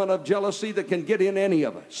little element of jealousy that can get in any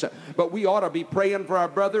of us. But we ought to be praying for our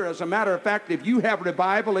brother. As a matter of fact, if you have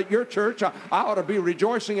revival at your church, I ought to be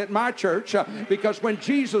rejoicing at my church, because when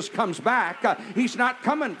Jesus comes back, He's not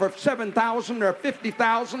coming for 7,000 or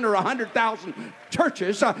 50,000 or 100,000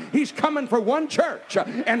 churches. He's coming for one church,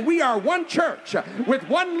 and we are one church with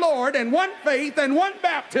one Lord and one faith and one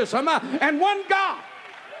baptism and one God.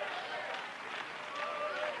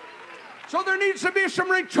 So there needs to be some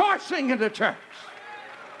rejoicing in the church.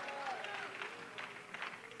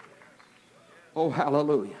 Oh,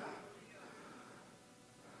 hallelujah.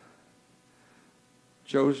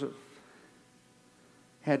 Joseph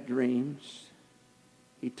had dreams.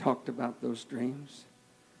 He talked about those dreams.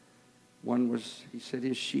 One was, he said,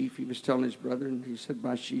 his sheaf. He was telling his brother, and he said,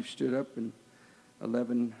 my sheaf stood up, and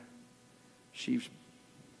 11 sheep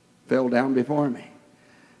fell down before me.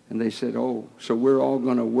 And they said, oh, so we're all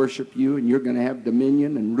going to worship you, and you're going to have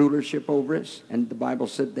dominion and rulership over us? And the Bible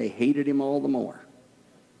said they hated him all the more.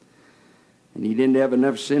 And he didn't have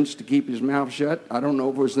enough sense to keep his mouth shut. I don't know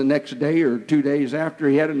if it was the next day or 2 days after,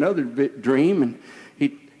 he had another dream, and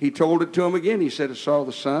he told it to him again. He said, I saw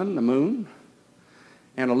the sun, the moon,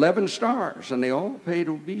 and 11 stars, and they all paid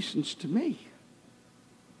obeisance to me.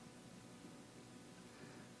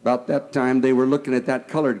 About that time, they were looking at that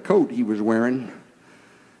colored coat he was wearing,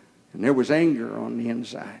 and there was anger on the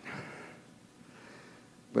inside.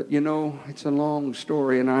 But you know, it's a long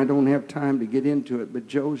story, and I don't have time to get into it, but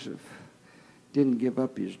Joseph didn't give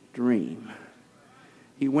up his dream.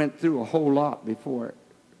 He went through a whole lot before it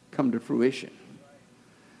come to fruition.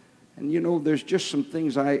 And you know, there's just some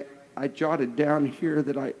things I jotted down here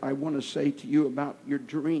that I want to say to you about your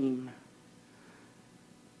dream.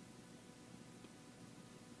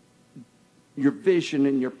 Your vision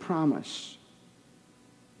and your promise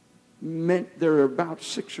meant there are about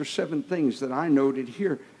 6 or 7 things that I noted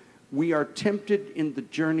here. We are tempted in the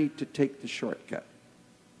journey to take the shortcut.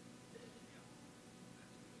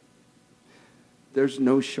 There's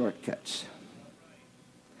no shortcuts.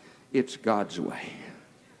 It's God's way.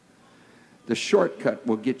 The shortcut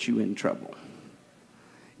will get you in trouble.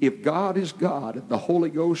 If God is God and the Holy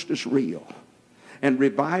Ghost is real and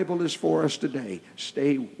revival is for us today,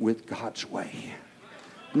 stay with God's way.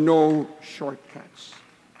 No shortcuts.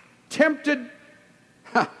 Tempted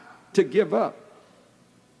to give up.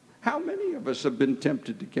 How many of us have been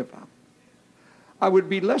tempted to give up? I would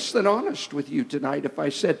be less than honest with you tonight if I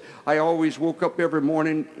said I always woke up every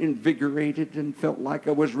morning invigorated and felt like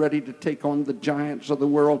I was ready to take on the giants of the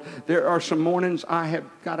world. There are some mornings I have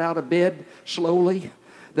got out of bed slowly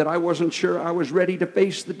that I wasn't sure I was ready to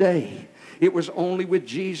face the day. It was only with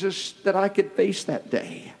Jesus that I could face that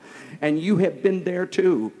day. And you have been there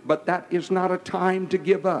too. But that is not a time to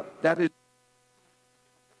give up. That is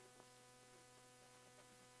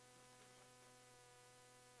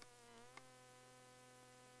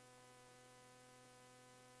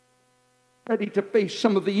ready to face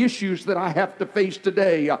some of the issues that I have to face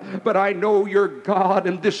today. But I know you're God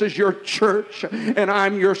and this is your church and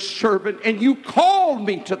I'm your servant and you called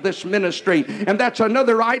me to this ministry. And that's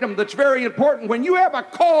another item that's very important. When you have a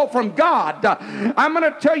call from God, I'm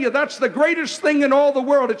going to tell you that's the greatest thing in all the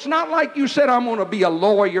world. It's not like you said, I'm going to be a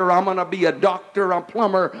lawyer, I'm going to be a doctor, a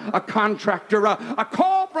plumber, a contractor. A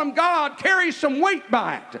call from God carries some weight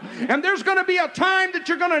by it. And there's going to be a time that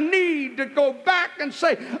you're going to need to go back and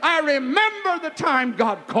say, I remember the time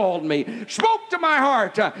God called me, spoke to my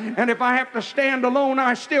heart, and if I have to stand alone,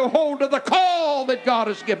 I still hold to the call that God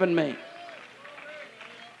has given me.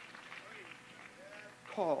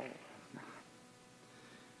 Call.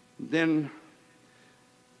 Then,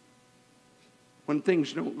 when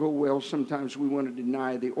things don't go well, sometimes we want to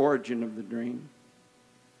deny the origin of the dream.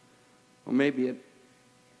 Well, maybe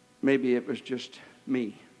it was just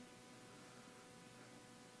me.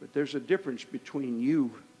 But there's a difference between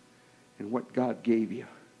you and what God gave you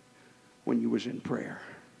when you was in prayer.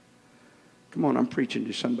 Come on, I'm preaching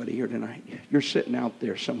to somebody here tonight. You're sitting out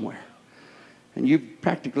there somewhere, and you've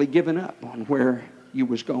practically given up on where you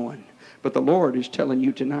was going. But the Lord is telling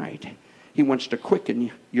you tonight, He wants to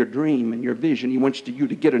quicken your dream and your vision. He wants you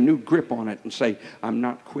to get a new grip on it and say, I'm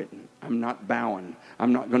not quitting. I'm not bowing.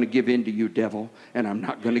 I'm not going to give in to you, devil, and I'm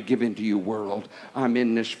not going to give in to you, world. I'm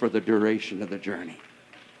in this for the duration of the journey.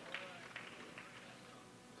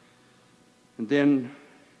 And then,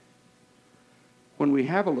 when we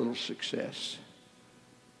have a little success,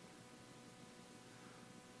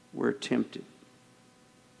 we're tempted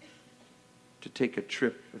to take a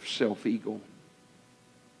trip of self-ego.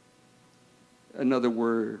 Another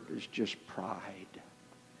word is just pride.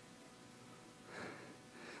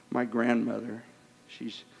 My grandmother,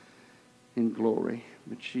 she's in glory,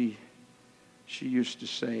 but she used to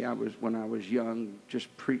say, when I was young, just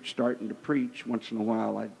starting to preach, once in a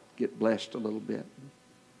while I'd get blessed a little bit.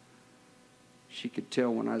 She could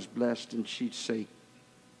tell when I was blessed, and she'd say,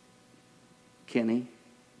 Kenny,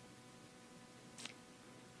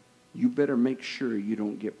 you better make sure you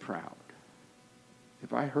don't get proud.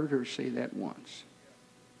 If I heard her say that once,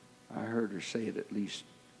 I heard her say it at least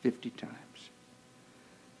 50 times.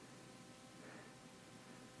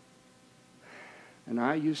 And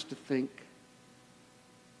I used to think,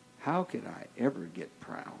 how could I ever get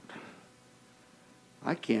proud?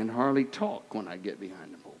 I can't hardly talk when I get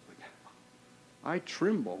behind the pulpit. I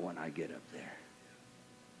tremble when I get up there.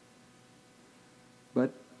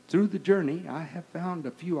 But through the journey, I have found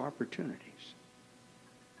a few opportunities.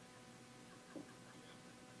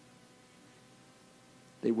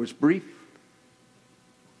 They was brief,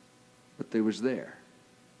 but they was there.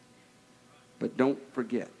 But don't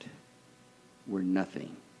forget, we're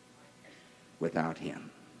nothing without Him.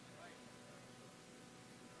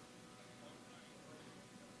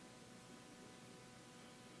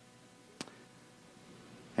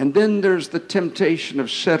 And then there's the temptation of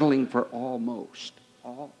settling for almost.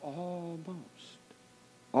 Almost.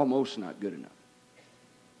 Almost not good enough.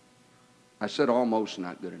 I said almost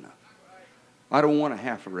not good enough. I don't want a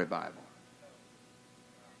half a revival.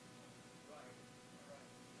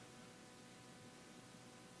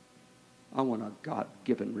 I want a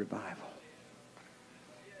God-given revival.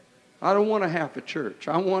 I don't want a half a church.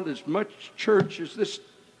 I want as much church as this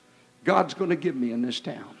God's going to give me in this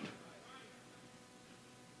town.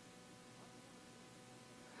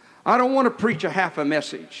 I don't want to preach a half a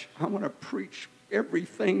message. I want to preach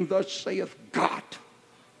everything thus saith God.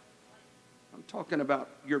 I'm talking about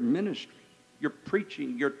your ministry, your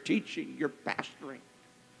preaching, your teaching, your pastoring,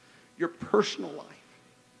 your personal life.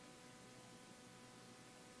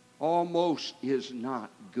 Almost is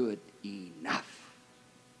not good enough.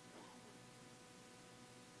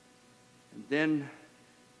 And then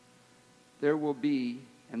there will be,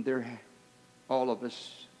 and all of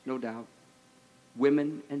us, no doubt,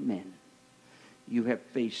 women and men, you have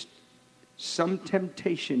faced some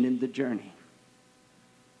temptation in the journey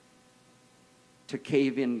to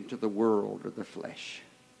cave into the world or the flesh.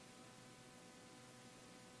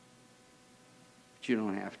 But you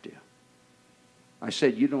don't have to. I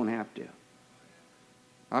said you don't have to.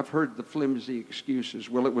 I've heard the flimsy excuses.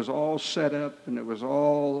 Well, it was all set up and it was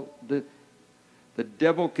all... The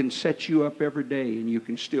devil can set you up every day and you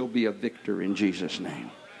can still be a victor in Jesus'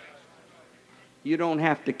 name. You don't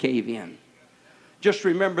have to cave in. Just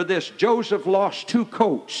remember this. Joseph lost 2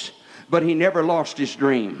 coats, but he never lost his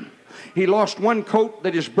dream. He lost one coat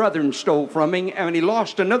that his brethren stole from him, and he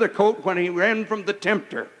lost another coat when he ran from the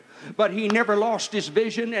tempter. But he never lost his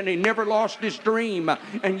vision, and he never lost his dream.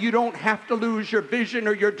 And you don't have to lose your vision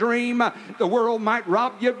or your dream. The world might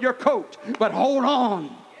rob you of your coat, but hold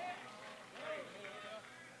on.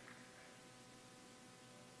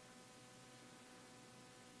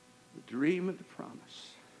 The dream of the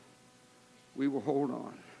promise. We will hold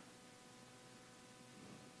on.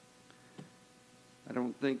 I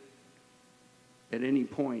don't think at any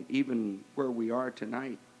point, even where we are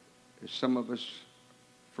tonight, there's some of us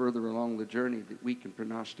further along the journey that we can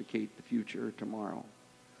prognosticate the future or tomorrow.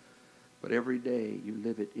 But every day you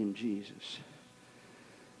live it in Jesus.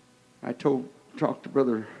 I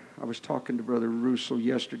was talking to Brother Russell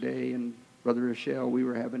yesterday, and Brother Rochelle,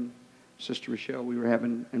 Sister Rochelle,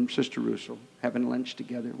 and Sister Russell having lunch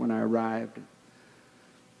together when I arrived.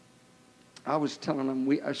 I was telling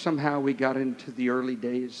them somehow we got into the early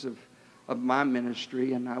days of my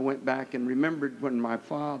ministry, and I went back and remembered when my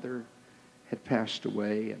father had passed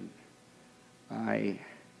away, and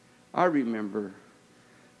I remember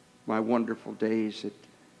my wonderful days at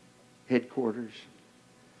headquarters.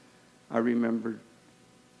 I remember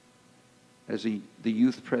as the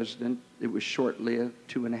youth president, it was short-lived,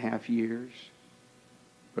 2.5 years.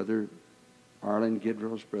 Brother Arlen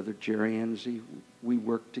Gidrose, Brother Jerry Enzi, we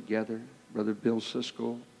worked together. Brother Bill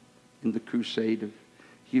Siskel in the Crusade of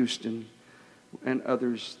Houston, and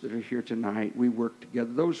others that are here tonight, we worked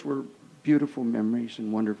together. Those were beautiful memories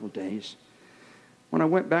and wonderful days. When I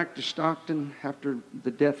went back to Stockton after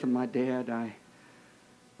the death of my dad,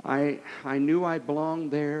 I knew I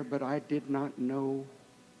belonged there, but I did not know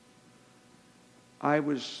I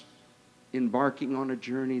was embarking on a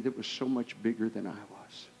journey that was so much bigger than I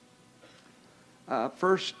was.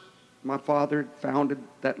 First, my father founded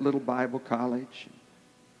that little Bible college.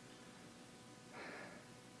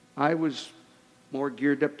 I was more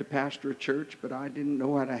geared up to pastor a church, but I didn't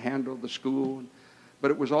know how to handle the school.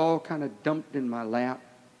 But it was all kind of dumped in my lap.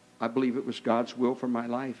 I believe it was God's will for my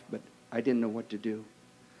life, but I didn't know what to do.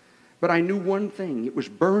 But I knew one thing. It was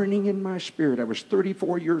burning in my spirit. I was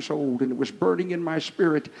 34 years old, and it was burning in my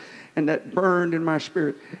spirit. And that burned in my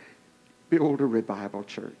spirit. Build a revival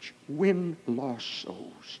church. Win lost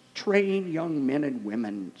souls. Train young men and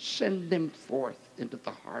women. Send them forth into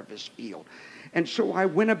the harvest field. And so I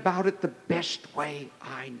went about it the best way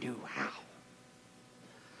I knew how.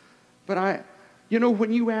 But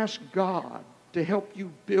when you ask God to help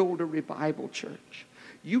you build a revival church,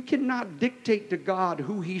 you cannot dictate to God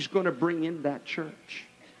who He's going to bring in that church.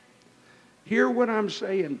 Hear what I'm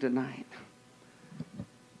saying tonight.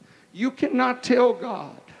 You cannot tell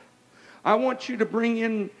God, I want you to bring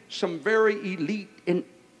in some very elite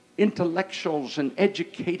intellectuals and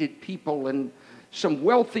educated people and some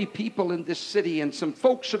wealthy people in this city and some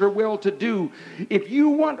folks that are well-to-do. If you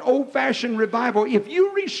want old-fashioned revival, if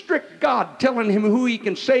you restrict God telling Him who He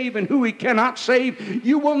can save and who He cannot save,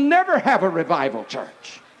 you will never have a revival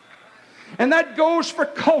church. And that goes for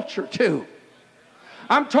culture too.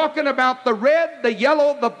 I'm talking about the red, the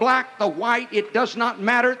yellow, the black, the white. It does not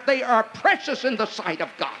matter. They are precious in the sight of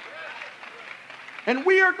God. And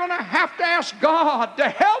we are going to have to ask God to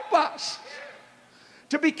help us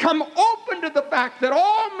to become open to the fact that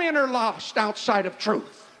all men are lost outside of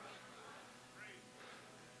truth.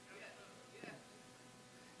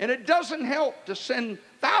 And it doesn't help to send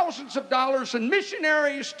thousands of dollars and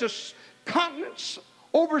missionaries to continents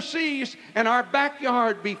overseas and our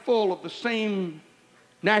backyard be full of the same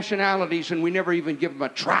nationalities and we never even give them a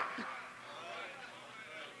tract.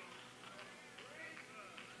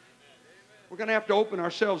 We're going to have to open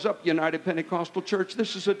ourselves up, United Pentecostal Church.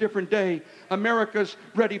 This is a different day. America's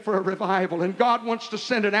ready for a revival, and God wants to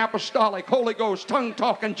send an apostolic, Holy Ghost,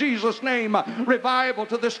 tongue-talk in Jesus' name, revival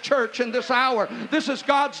to this church in this hour. This is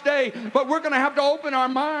God's day, but we're going to have to open our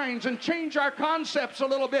minds and change our concepts a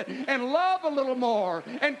little bit and love a little more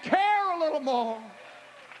and care a little more.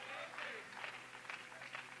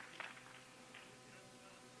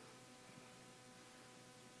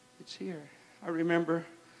 It's here. I remember,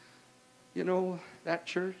 you know, that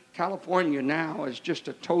church, California now is just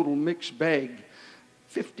a total mixed bag.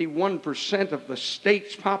 51% of the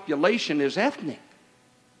state's population is ethnic.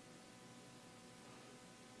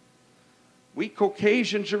 We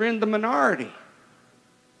Caucasians are in the minority.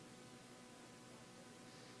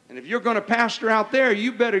 And if you're going to pastor out there,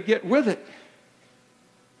 you better get with it.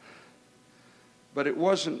 But it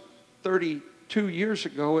wasn't 32 years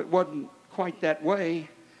ago. It wasn't quite that way.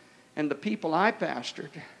 And the people I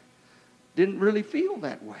pastored didn't really feel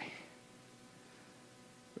that way.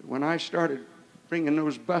 But when I started bringing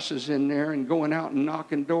those buses in there and going out and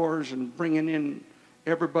knocking doors and bringing in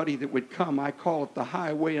everybody that would come, I call it the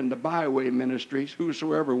highway and the byway ministries.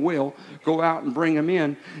 Whosoever will, go out and bring them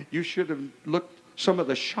in. You should have looked, some of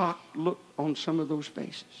the shocked look on some of those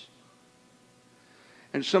faces.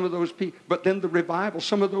 And some of those people, but then the revival,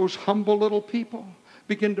 some of those humble little people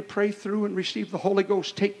begin to pray through and receive the Holy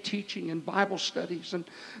Ghost, take teaching and Bible studies, and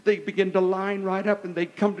they begin to line right up, and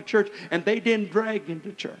they'd come to church, and they didn't drag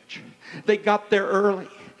into church. They got there early,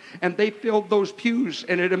 and they filled those pews,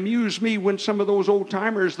 and it amused me when some of those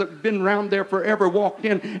old-timers that had been around there forever walked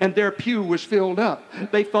in, and their pew was filled up.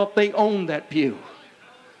 They thought they owned that pew.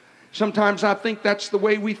 Sometimes I think that's the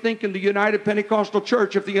way we think in the United Pentecostal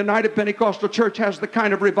Church. If the United Pentecostal Church has the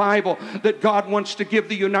kind of revival that God wants to give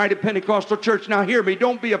the United Pentecostal Church. Now hear me,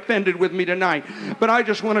 don't be offended with me tonight. But I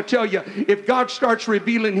just want to tell you, if God starts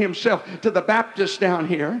revealing himself to the Baptists down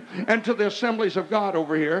here and to the Assemblies of God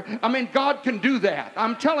over here, I mean, God can do that.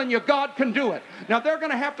 I'm telling you, God can do it. Now they're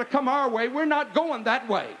going to have to come our way. We're not going that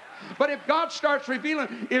way. But if God starts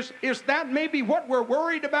revealing, is that maybe what we're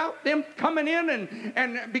worried about? Them coming in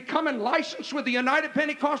and becoming licensed with the United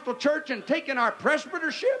Pentecostal Church and taking our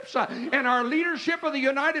presbyterships and our leadership of the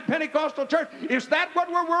United Pentecostal Church? Is that what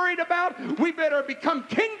we're worried about? We better become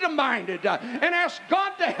kingdom-minded and ask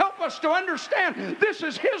God to help us to understand this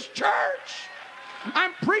is his church.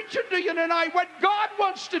 I'm preaching to you tonight what God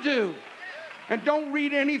wants to do. And don't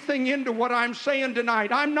read anything into what I'm saying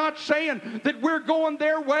tonight. I'm not saying that we're going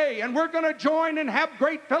their way and we're going to join and have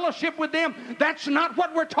great fellowship with them. That's not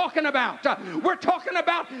what we're talking about. We're talking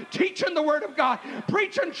about teaching the Word of God,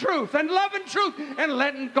 preaching truth and loving truth, and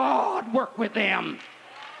letting God work with them.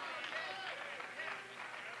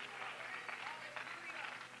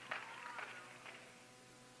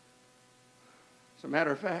 As a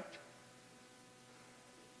matter of fact,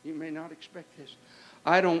 you may not expect this.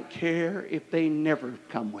 I don't care if they never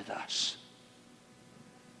come with us.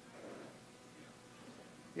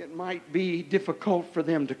 It might be difficult for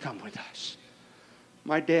them to come with us.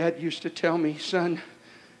 My dad used to tell me, son,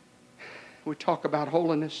 we talk about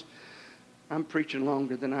holiness. I'm preaching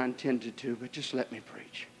longer than I intended to, but just let me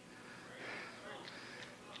preach.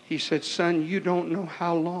 He said, son, you don't know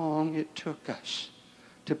how long it took us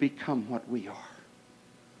to become what we are.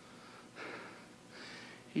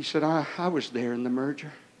 He said, I was there in the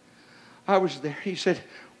merger. I was there. He said,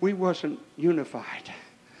 we wasn't unified.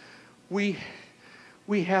 We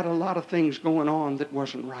had a lot of things going on that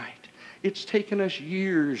wasn't right. It's taken us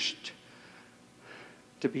years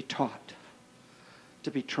to be taught,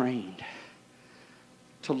 to be trained,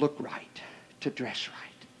 to look right, to dress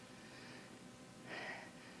right.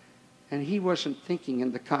 And he wasn't thinking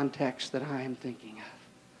in the context that I am thinking of.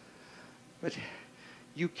 But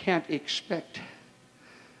you can't expect...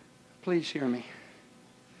 Please hear me.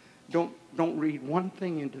 Don't read one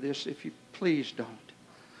thing into this if you please don't.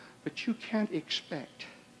 But you can't expect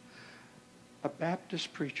a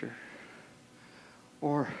Baptist preacher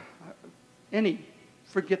or any,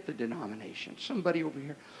 forget the denomination, somebody over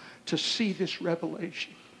here, to see this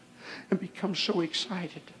revelation and become so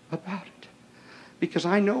excited about it. Because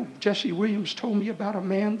I know Jesse Williams told me about a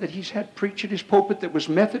man that he's had preach at his pulpit that was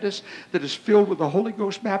Methodist, that is filled with the Holy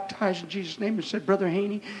Ghost, baptized in Jesus' name, and said, Brother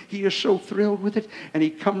Haney, he is so thrilled with it. And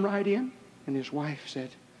he come right in, and his wife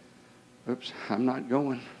said, oops, I'm not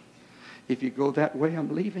going. If you go that way,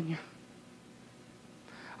 I'm leaving you.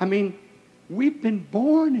 I mean, we've been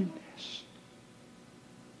born in this.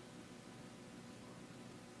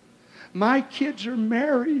 My kids are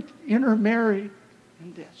married, intermarried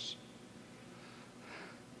in this.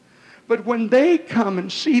 But when they come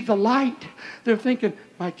and see the light, they're thinking,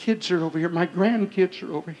 my kids are over here, my grandkids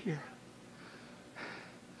are over here.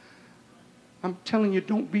 I'm telling you,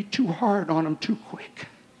 don't be too hard on them too quick.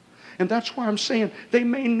 And that's why I'm saying they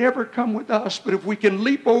may never come with us, but if we can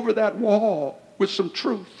leap over that wall with some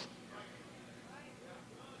truth.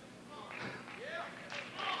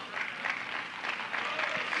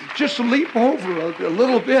 Just leap over a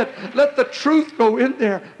little bit. Let the truth go in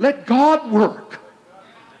there. Let God work.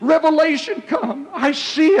 Revelation come. I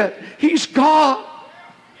see it. He's God.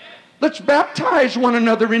 Let's baptize one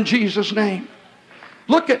another in Jesus' name.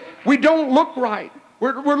 We don't look right.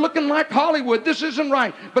 We're looking like Hollywood. This isn't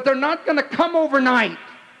right. But they're not going to come overnight.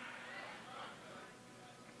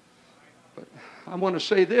 But I want to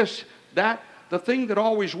say this, that the thing that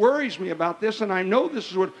always worries me about this, and I know this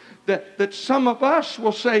is what, that some of us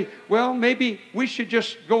will say, well, maybe we should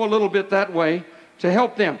just go a little bit that way to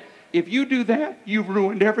help them. If you do that, you've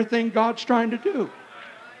ruined everything God's trying to do.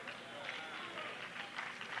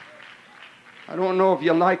 I don't know if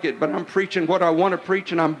you like it, but I'm preaching what I want to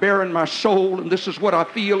preach, and I'm bearing my soul, and this is what I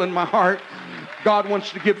feel in my heart. God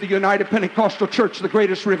wants to give the United Pentecostal Church the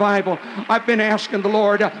greatest revival. I've been asking the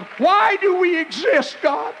Lord, why do we exist,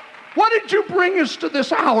 God? What did you bring us to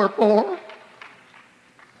this hour for?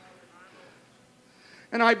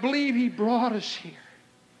 And I believe He brought us here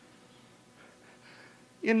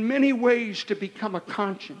in many ways to become a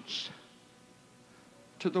conscience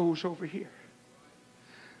to those over here.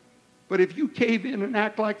 But if you cave in and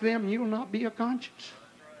act like them, you'll not be a conscience.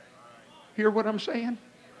 Hear what I'm saying?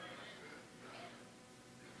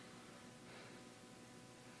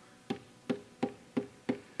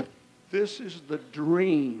 This is the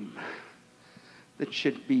dream that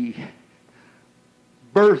should be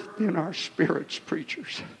birthed in our spirits,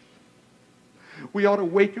 preachers. We ought to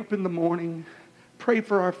wake up in the morning, pray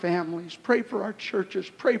for our families, pray for our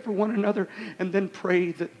churches, pray for one another, and then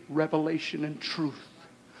pray that revelation and truth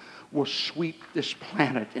will sweep this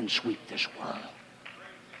planet and sweep this world.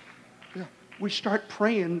 Yeah. We start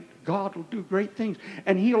praying, God will do great things,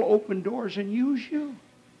 and He'll open doors and use you.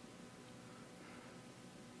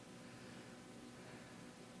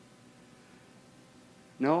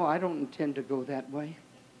 No, I don't intend to go that way.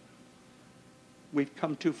 We've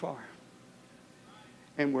come too far.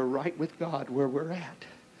 And we're right with God where we're at.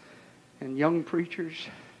 And young preachers,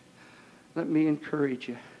 let me encourage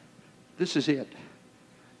you. This is it.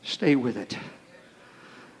 Stay with it.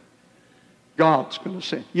 God's going to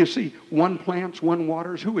say, you see, one plants, one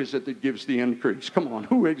waters. Who is it that gives the increase? Come on,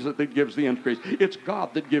 who is it that gives the increase? It's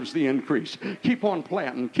God that gives the increase. Keep on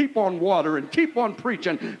planting, keep on watering, keep on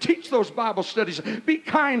preaching. Teach those Bible studies. Be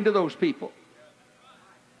kind to those people.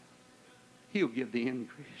 He'll give the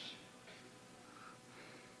increase.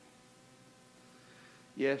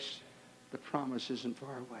 Yes, the promise isn't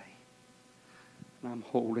far away. And I'm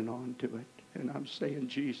holding on to it. And I'm saying,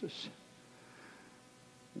 Jesus,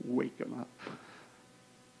 wake them up.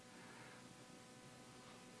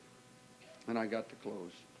 And I got to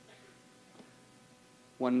close.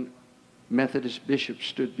 One Methodist bishop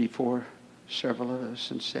stood before several of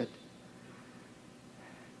us and said,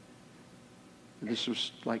 this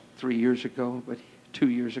was like 3 years ago, but 2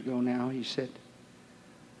 years ago now, he said,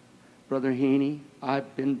 Brother Haney,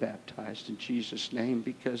 I've been baptized in Jesus' name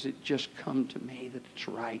because it just come to me that it's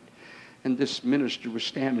right. And this minister was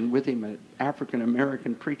standing with him, an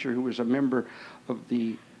African-American preacher who was a member of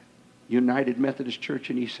the United Methodist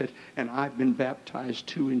Church, and he said, and I've been baptized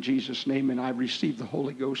too in Jesus' name, and I've received the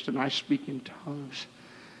Holy Ghost, and I speak in tongues.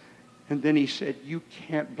 And then he said, you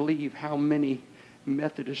can't believe how many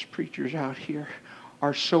Methodist preachers out here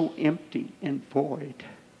are so empty and void.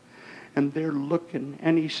 And they're looking,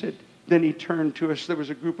 and he said, then he turned to us, there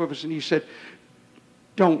was a group of us, and he said,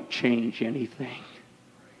 don't change anything.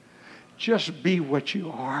 Just be what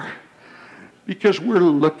you are, because we're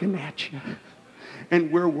looking at you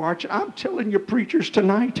and we're watching. I'm telling you, preachers,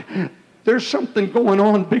 tonight, there's something going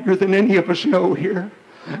on bigger than any of us know here.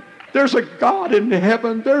 There's a God in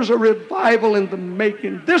heaven. There's a revival in the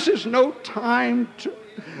making. This is no time to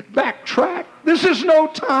backtrack. This is no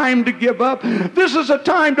time to give up. This is a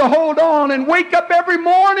time to hold on and wake up every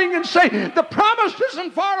morning and say, the promise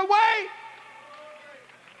isn't far away.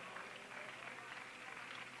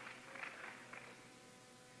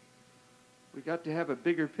 We've got to have a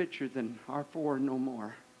bigger picture than our four no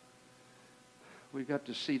more. We've got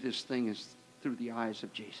to see this thing as through the eyes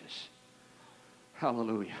of Jesus.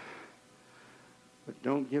 Hallelujah. But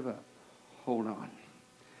don't give up. Hold on.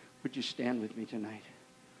 Would you stand with me tonight?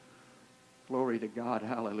 Glory to God.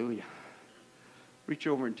 Hallelujah. Reach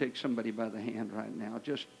over and take somebody by the hand right now.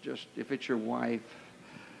 Just if it's your wife,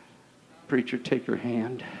 preacher, take her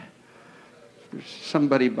hand. If there's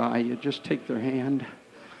somebody by you, just take their hand.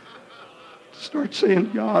 Start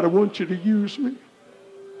saying, God, I want you to use me.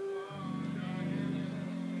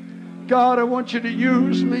 God, I want you to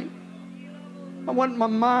use me. I want my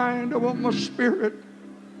mind. I want my spirit.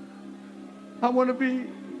 I want to be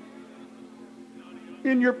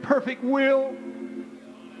in your perfect will.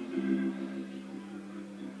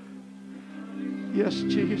 Yes,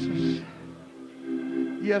 Jesus.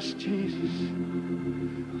 Yes, Jesus.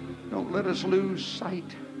 Don't let us lose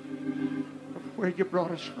sight of where you brought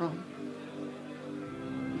us from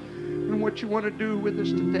and what you want to do with us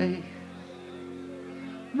today.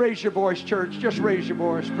 Raise your voice, church. Just raise your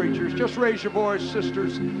voice, preachers. Just raise your voice,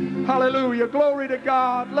 sisters. Hallelujah. Glory to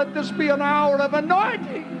God. Let this be an hour of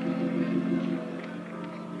anointing.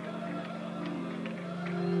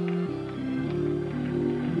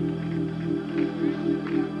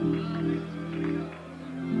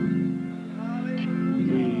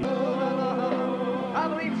 I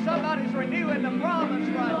believe somebody's renewing the promise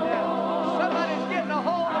right now. Somebody's getting a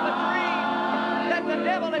hold of a dream that the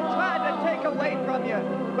devil had tried to take away from you,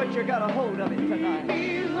 but you got a hold of it tonight.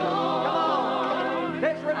 Come on.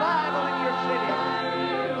 There's revival in your city.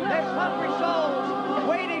 There's hungry souls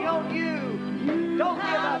waiting on you. Don't give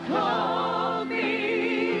up tonight.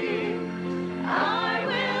 I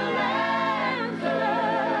will answer.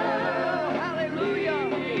 Hallelujah.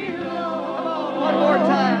 Come on, one more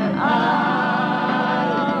time.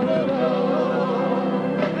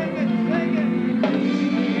 Sing it, sing it. Reach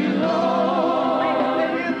to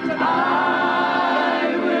him tonight.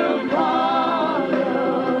 I will follow.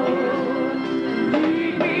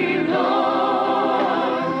 Lead me, Lord.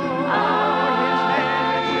 His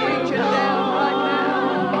hand is reaching down right now.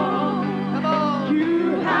 Come on.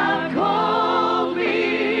 You have called me.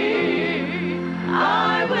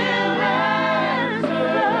 I will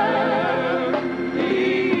answer.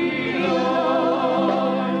 Lead,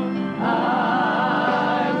 Lord. I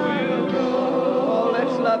will go. Oh,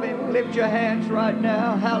 let's love him. Lift your hands right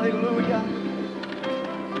now. Hallelujah.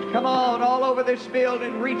 Come on, all over this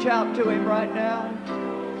building, reach out to him right now.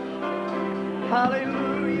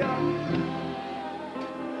 Hallelujah.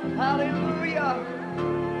 Hallelujah.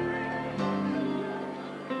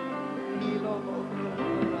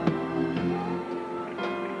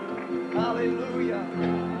 Hallelujah.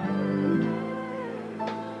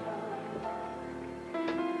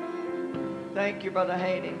 Thank you, Brother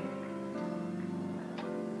Haney.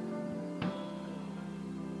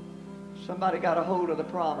 Somebody got a hold of the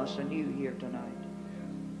promise in you here tonight.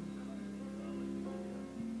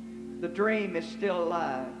 The dream is still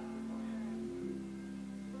alive.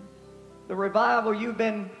 The revival you've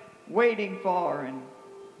been waiting for and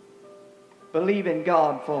believing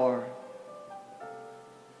God for,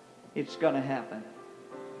 it's going to happen.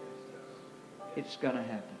 It's going to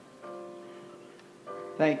happen.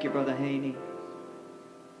 Thank you, Brother Haney.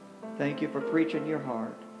 Thank you for preaching your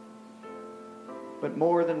heart. But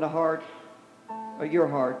more than the heart of your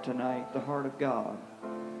heart tonight, the heart of God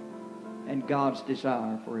and God's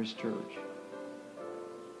desire for His church.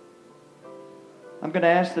 I'm going to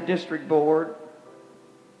ask the district board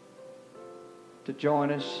to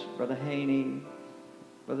join us. Brother Haney,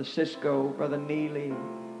 Brother Cisco, Brother Neely,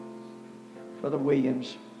 Brother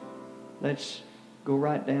Williams. Let's go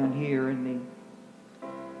right down here in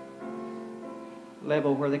the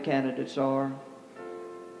level where the candidates are.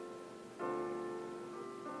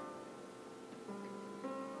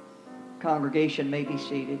 Congregation may be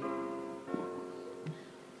seated.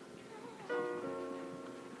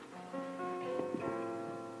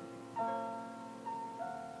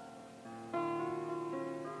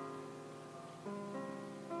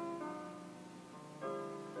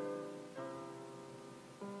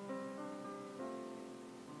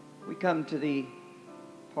 We come to the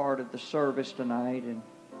part of the service tonight, and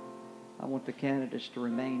I want the candidates to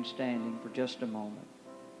remain standing for just a moment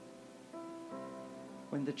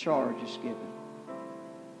when the charge is given.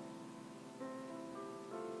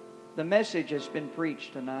 The message has been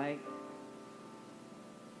preached tonight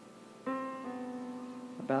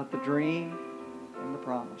about the dream and the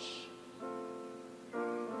promise.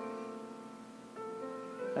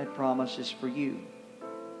 That promise is for you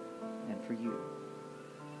and for you.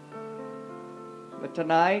 But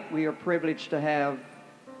tonight we are privileged to have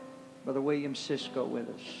Brother William Cisco with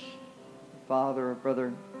us, the father of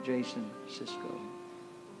Brother Jason Cisco.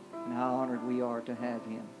 And how honored we are to have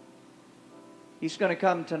him. He's going to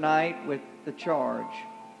come tonight with the charge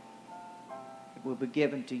that will be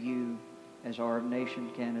given to you as our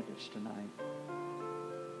ordination candidates tonight.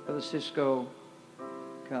 Brother Cisco,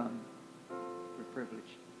 come. We're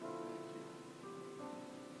privileged.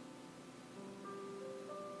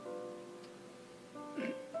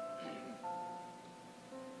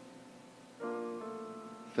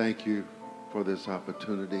 Thank you for this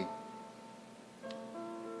opportunity.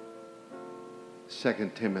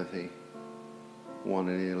 2 Timothy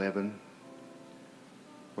 1:11,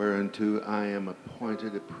 whereunto I am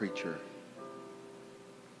appointed a preacher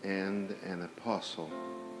and an apostle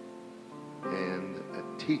and a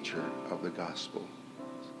teacher of the gospel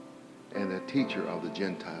and a teacher of the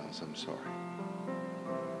Gentiles.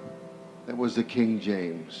 That was the King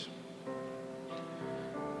James.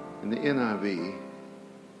 In the NIV,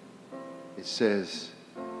 it says,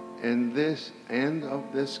 and of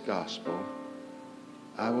this gospel,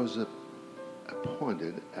 I was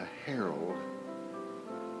appointed a herald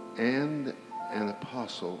and an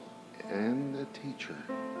apostle and a teacher.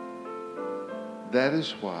 That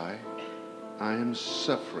is why I am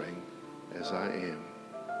suffering as I am.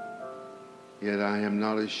 Yet I am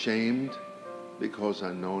not ashamed, because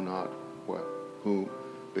I know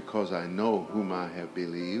whom I have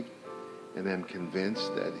believed, and am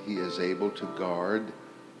convinced that he is able to guard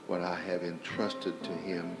what I have entrusted to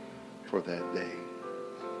him for that day.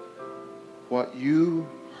 What you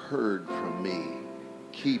heard from me,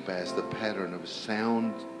 keep as the pattern of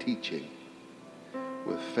sound teaching,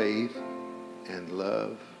 with faith and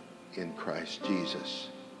love in Christ Jesus.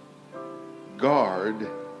 Guard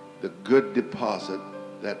the good deposit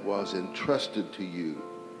that was entrusted to you.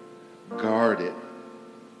 Guard it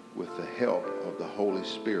with the help of the Holy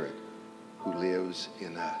Spirit who lives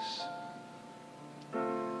in us.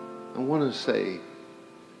 I want to say,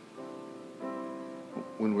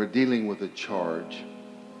 when we're dealing with a charge,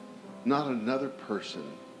 not another person,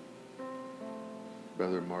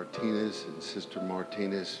 Brother Martinez and Sister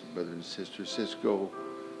Martinez, Brother and Sister Cisco,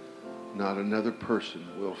 not another person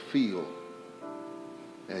will feel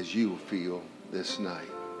as you feel this night.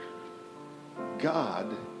 God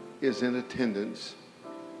is in attendance,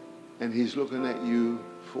 and he's looking at you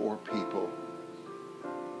for people,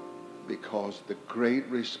 because the great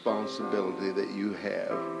responsibility that you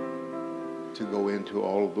have to go into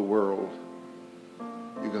all of the world,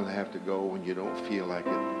 you're going to have to go when you don't feel like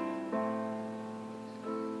it.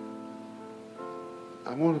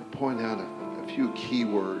 I want to point out a few key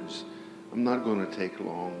words. I'm not going to take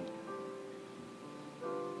long.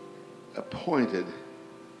 Appointed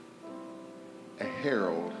a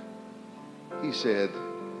herald. He said,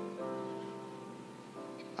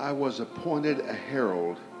 I was appointed a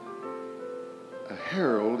herald. A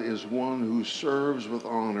herald is one who serves with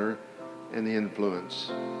honor and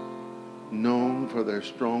influence, known for their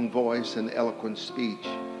strong voice and eloquent speech,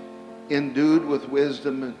 endued with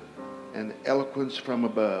wisdom and eloquence from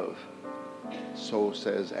above. So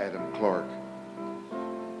says Adam Clark.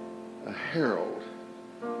 A herald,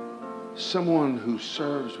 someone who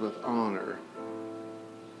serves with honor.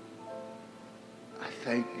 I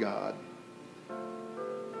thank God.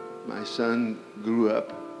 My son grew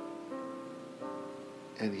up,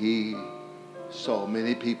 and he saw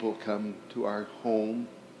many people come to our home,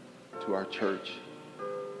 to our church.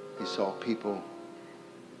 He saw people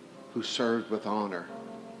who served with honor,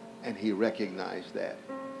 and he recognized that.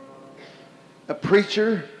 A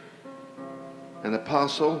preacher, an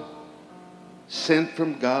apostle, sent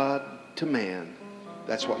from God to man.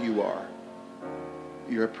 That's what you are.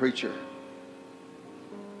 You're a preacher.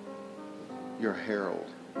 You're a herald.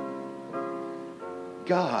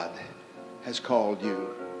 God has called you.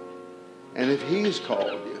 And if he's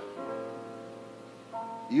called you,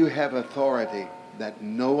 you have authority that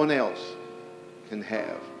no one else can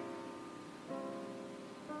have.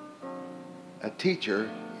 A teacher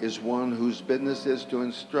is one whose business is to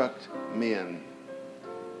instruct men.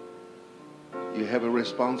 You have a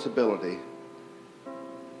responsibility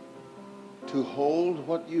to hold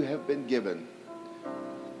what you have been given.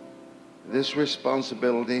 This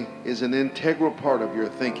responsibility is an integral part of your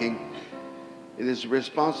thinking. It is a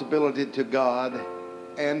responsibility to God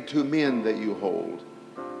and to men that you hold.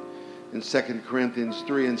 In 2 Corinthians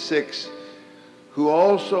 3:6, who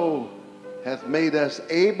also hath made us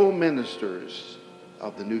able ministers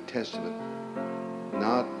of the New Testament,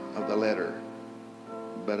 not of the letter,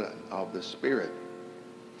 but of the Spirit.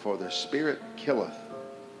 For the Spirit killeth,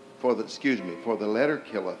 for the letter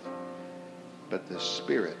killeth, but the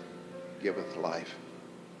Spirit giveth life.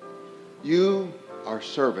 You are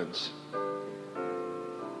servants.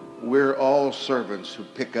 We're all servants who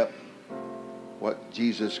pick up what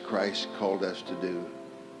Jesus Christ called us to do.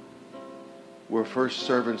 We're first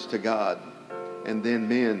servants to God and then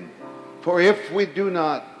men. For if we do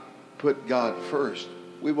not put God first,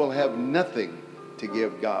 we will have nothing to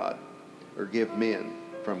give God or give men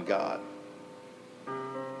from God.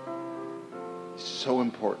 It's so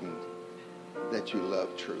important that you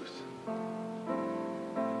love truth.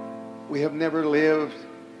 We have never lived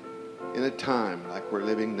in a time like we're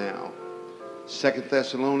living now. 2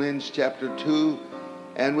 Thessalonians chapter 2,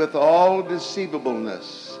 and with all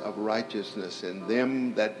deceivableness of righteousness in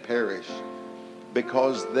them that perish,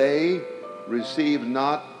 because they receive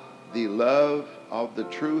not the love of the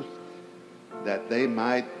truth, that they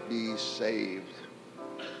might be saved.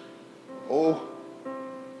 Oh,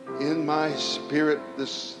 in my spirit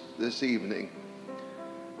this evening,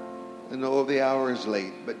 I know the hour is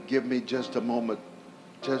late, but give me just a moment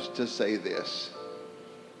just to say this.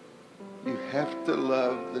 You have to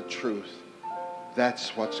love the truth. That's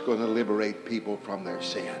what's going to liberate people from their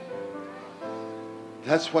sin.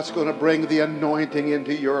 That's what's going to bring the anointing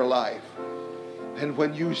into your life. And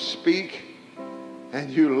when you speak and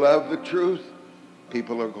you love the truth,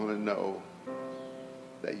 people are going to know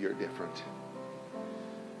that you're different.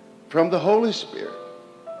 From the Holy Spirit,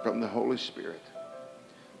 from the Holy Spirit.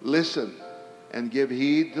 Listen and give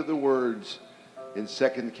heed to the words in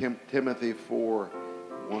 2 Timothy 4,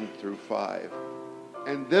 1 through 5.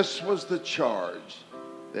 And this was the charge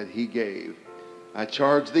that he gave. I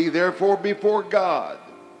charge thee therefore before God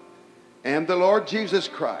and the Lord Jesus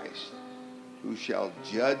Christ, who shall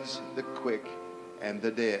judge the quick and the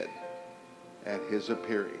dead at his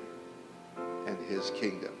appearing and his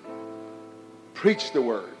kingdom. Preach the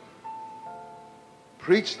word.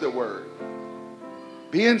 Preach the word.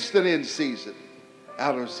 Be instant in season,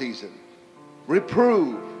 out of season.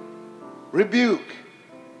 Reprove, rebuke,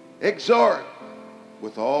 exhort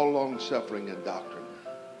with all long suffering and doctrine.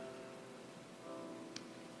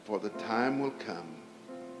 For the time will come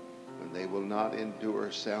when they will not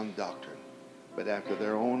endure sound doctrine, but after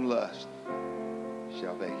their own lust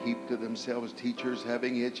shall they heap to themselves teachers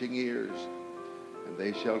having itching ears, and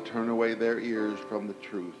they shall turn away their ears from the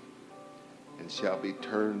truth, and shall be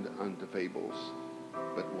turned unto fables.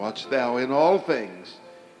 But watch thou in all things,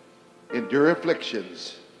 endure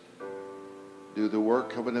afflictions, do the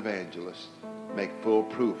work of an evangelist, make full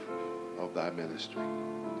proof of thy ministry.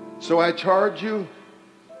 So I charge you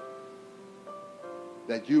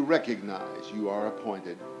that you recognize you are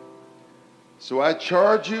appointed. So I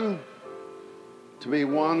charge you to be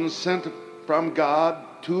one sent from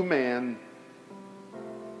God to man.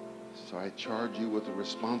 So I charge you with the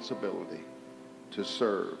responsibility to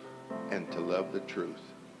serve and to love the truth,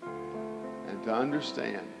 and to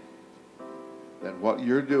understand that what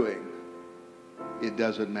you're doing, it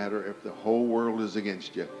doesn't matter if the whole world is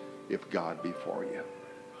against you, if God be for you.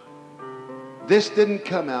 This didn't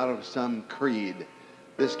come out of some creed.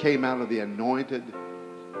 This came out of the anointed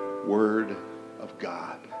Word of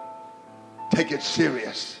God. Take it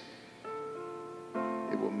serious.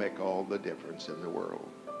 It will make all the difference in the world.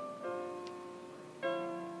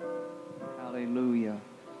 Hallelujah.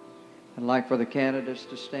 I'd like for the candidates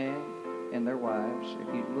to stand and their wives.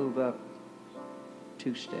 If you'd move up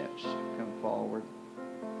 2 steps, come forward.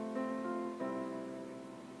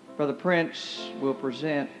 Brother Prince will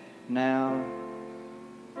present now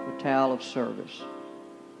the towel of service.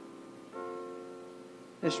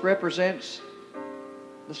 This represents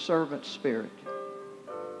the servant spirit,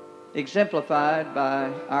 exemplified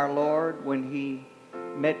by our Lord when he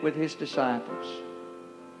met with his disciples,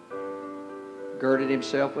 girded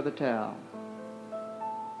himself with a towel,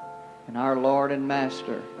 and our Lord and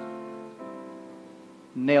Master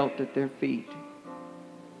knelt at their feet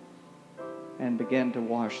and began to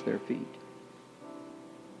wash their feet.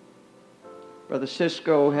 Brother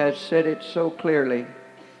Cisco has said it so clearly.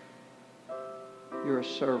 You're a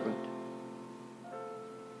servant.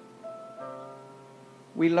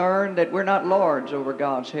 We learn that we're not lords over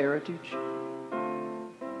God's heritage.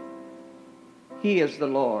 He is the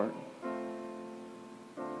Lord.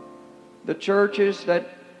 The churches that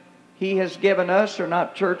He has given us are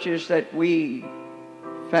not churches that we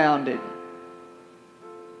founded,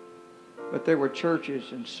 but there were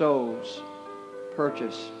churches and souls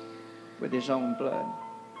purchased with His own blood.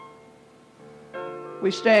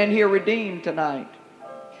 We stand here redeemed tonight,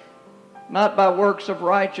 not by works of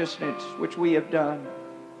righteousness which we have done,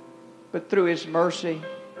 but through His mercy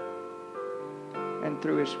and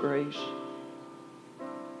through His grace.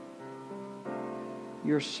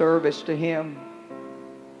 Your service to Him,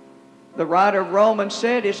 the writer of Romans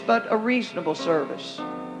said, is but a reasonable service.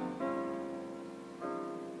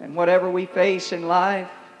 And whatever we face in life,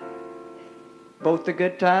 both the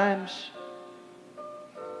good times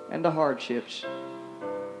and the hardships,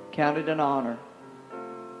 count it an honor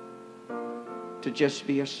to just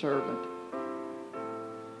be a servant.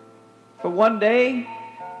 For one day,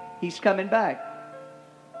 He's coming back.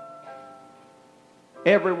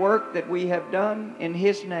 Every work that we have done in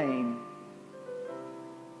His name,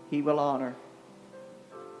 He will honor.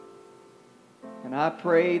 And I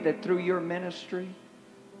pray that through your ministry,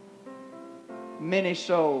 many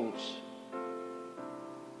souls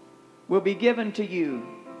will be given to you.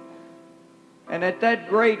 And at that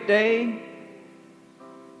great day,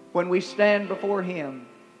 when we stand before Him,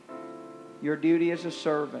 your duty as a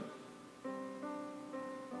servant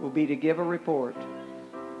will be to give a report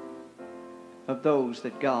of those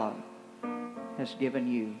that God has given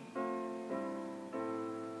you.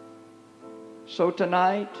 So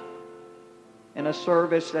tonight, in a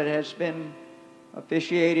service that has been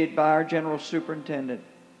officiated by our General Superintendent,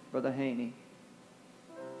 Brother Haney,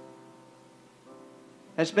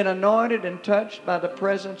 has been anointed and touched by the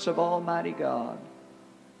presence of Almighty God.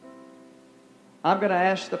 I'm going to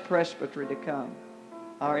ask the presbytery to come,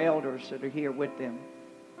 our elders that are here with them,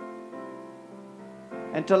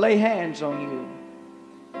 and to lay hands on you.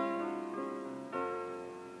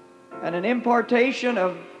 And an impartation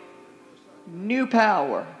of new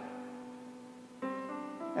power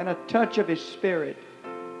and a touch of His Spirit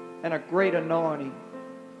and a great anointing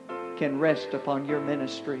can rest upon your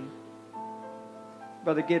ministry.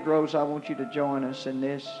 Brother Gidrose, I want you to join us in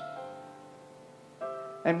this.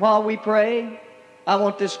 And while we pray, I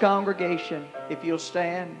want this congregation, if you'll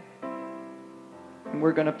stand, and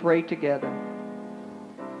we're going to pray together.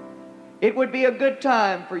 It would be a good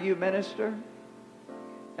time for you, minister,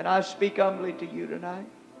 and I speak humbly to you tonight.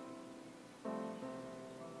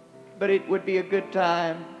 But it would be a good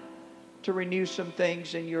time to renew some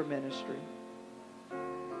things in your ministry.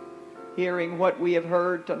 Hearing what we have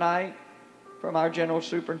heard tonight from our General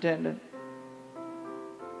Superintendent,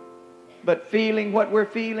 but feeling what we're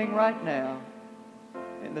feeling right now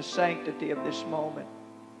in the sanctity of this moment.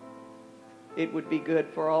 It would be good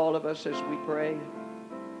for all of us as we pray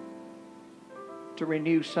to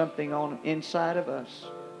renew something on inside of us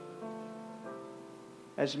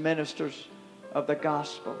as ministers of the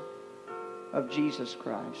gospel of Jesus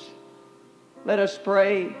Christ. Let us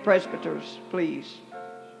pray. Presbyters, please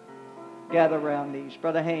gather around these.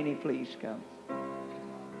 Brother Haney, please come.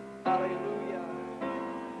 Hallelujah.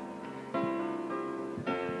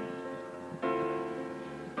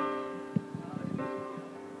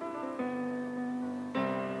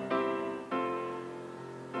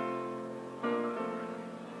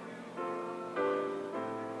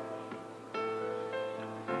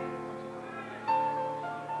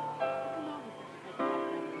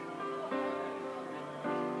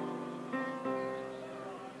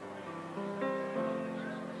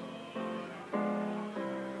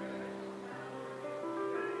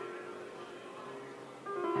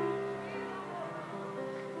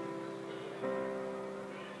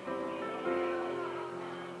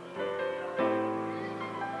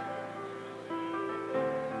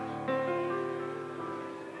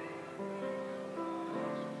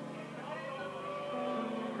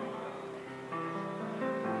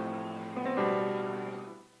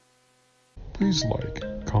 Please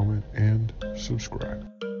like, comment, and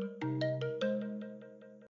subscribe.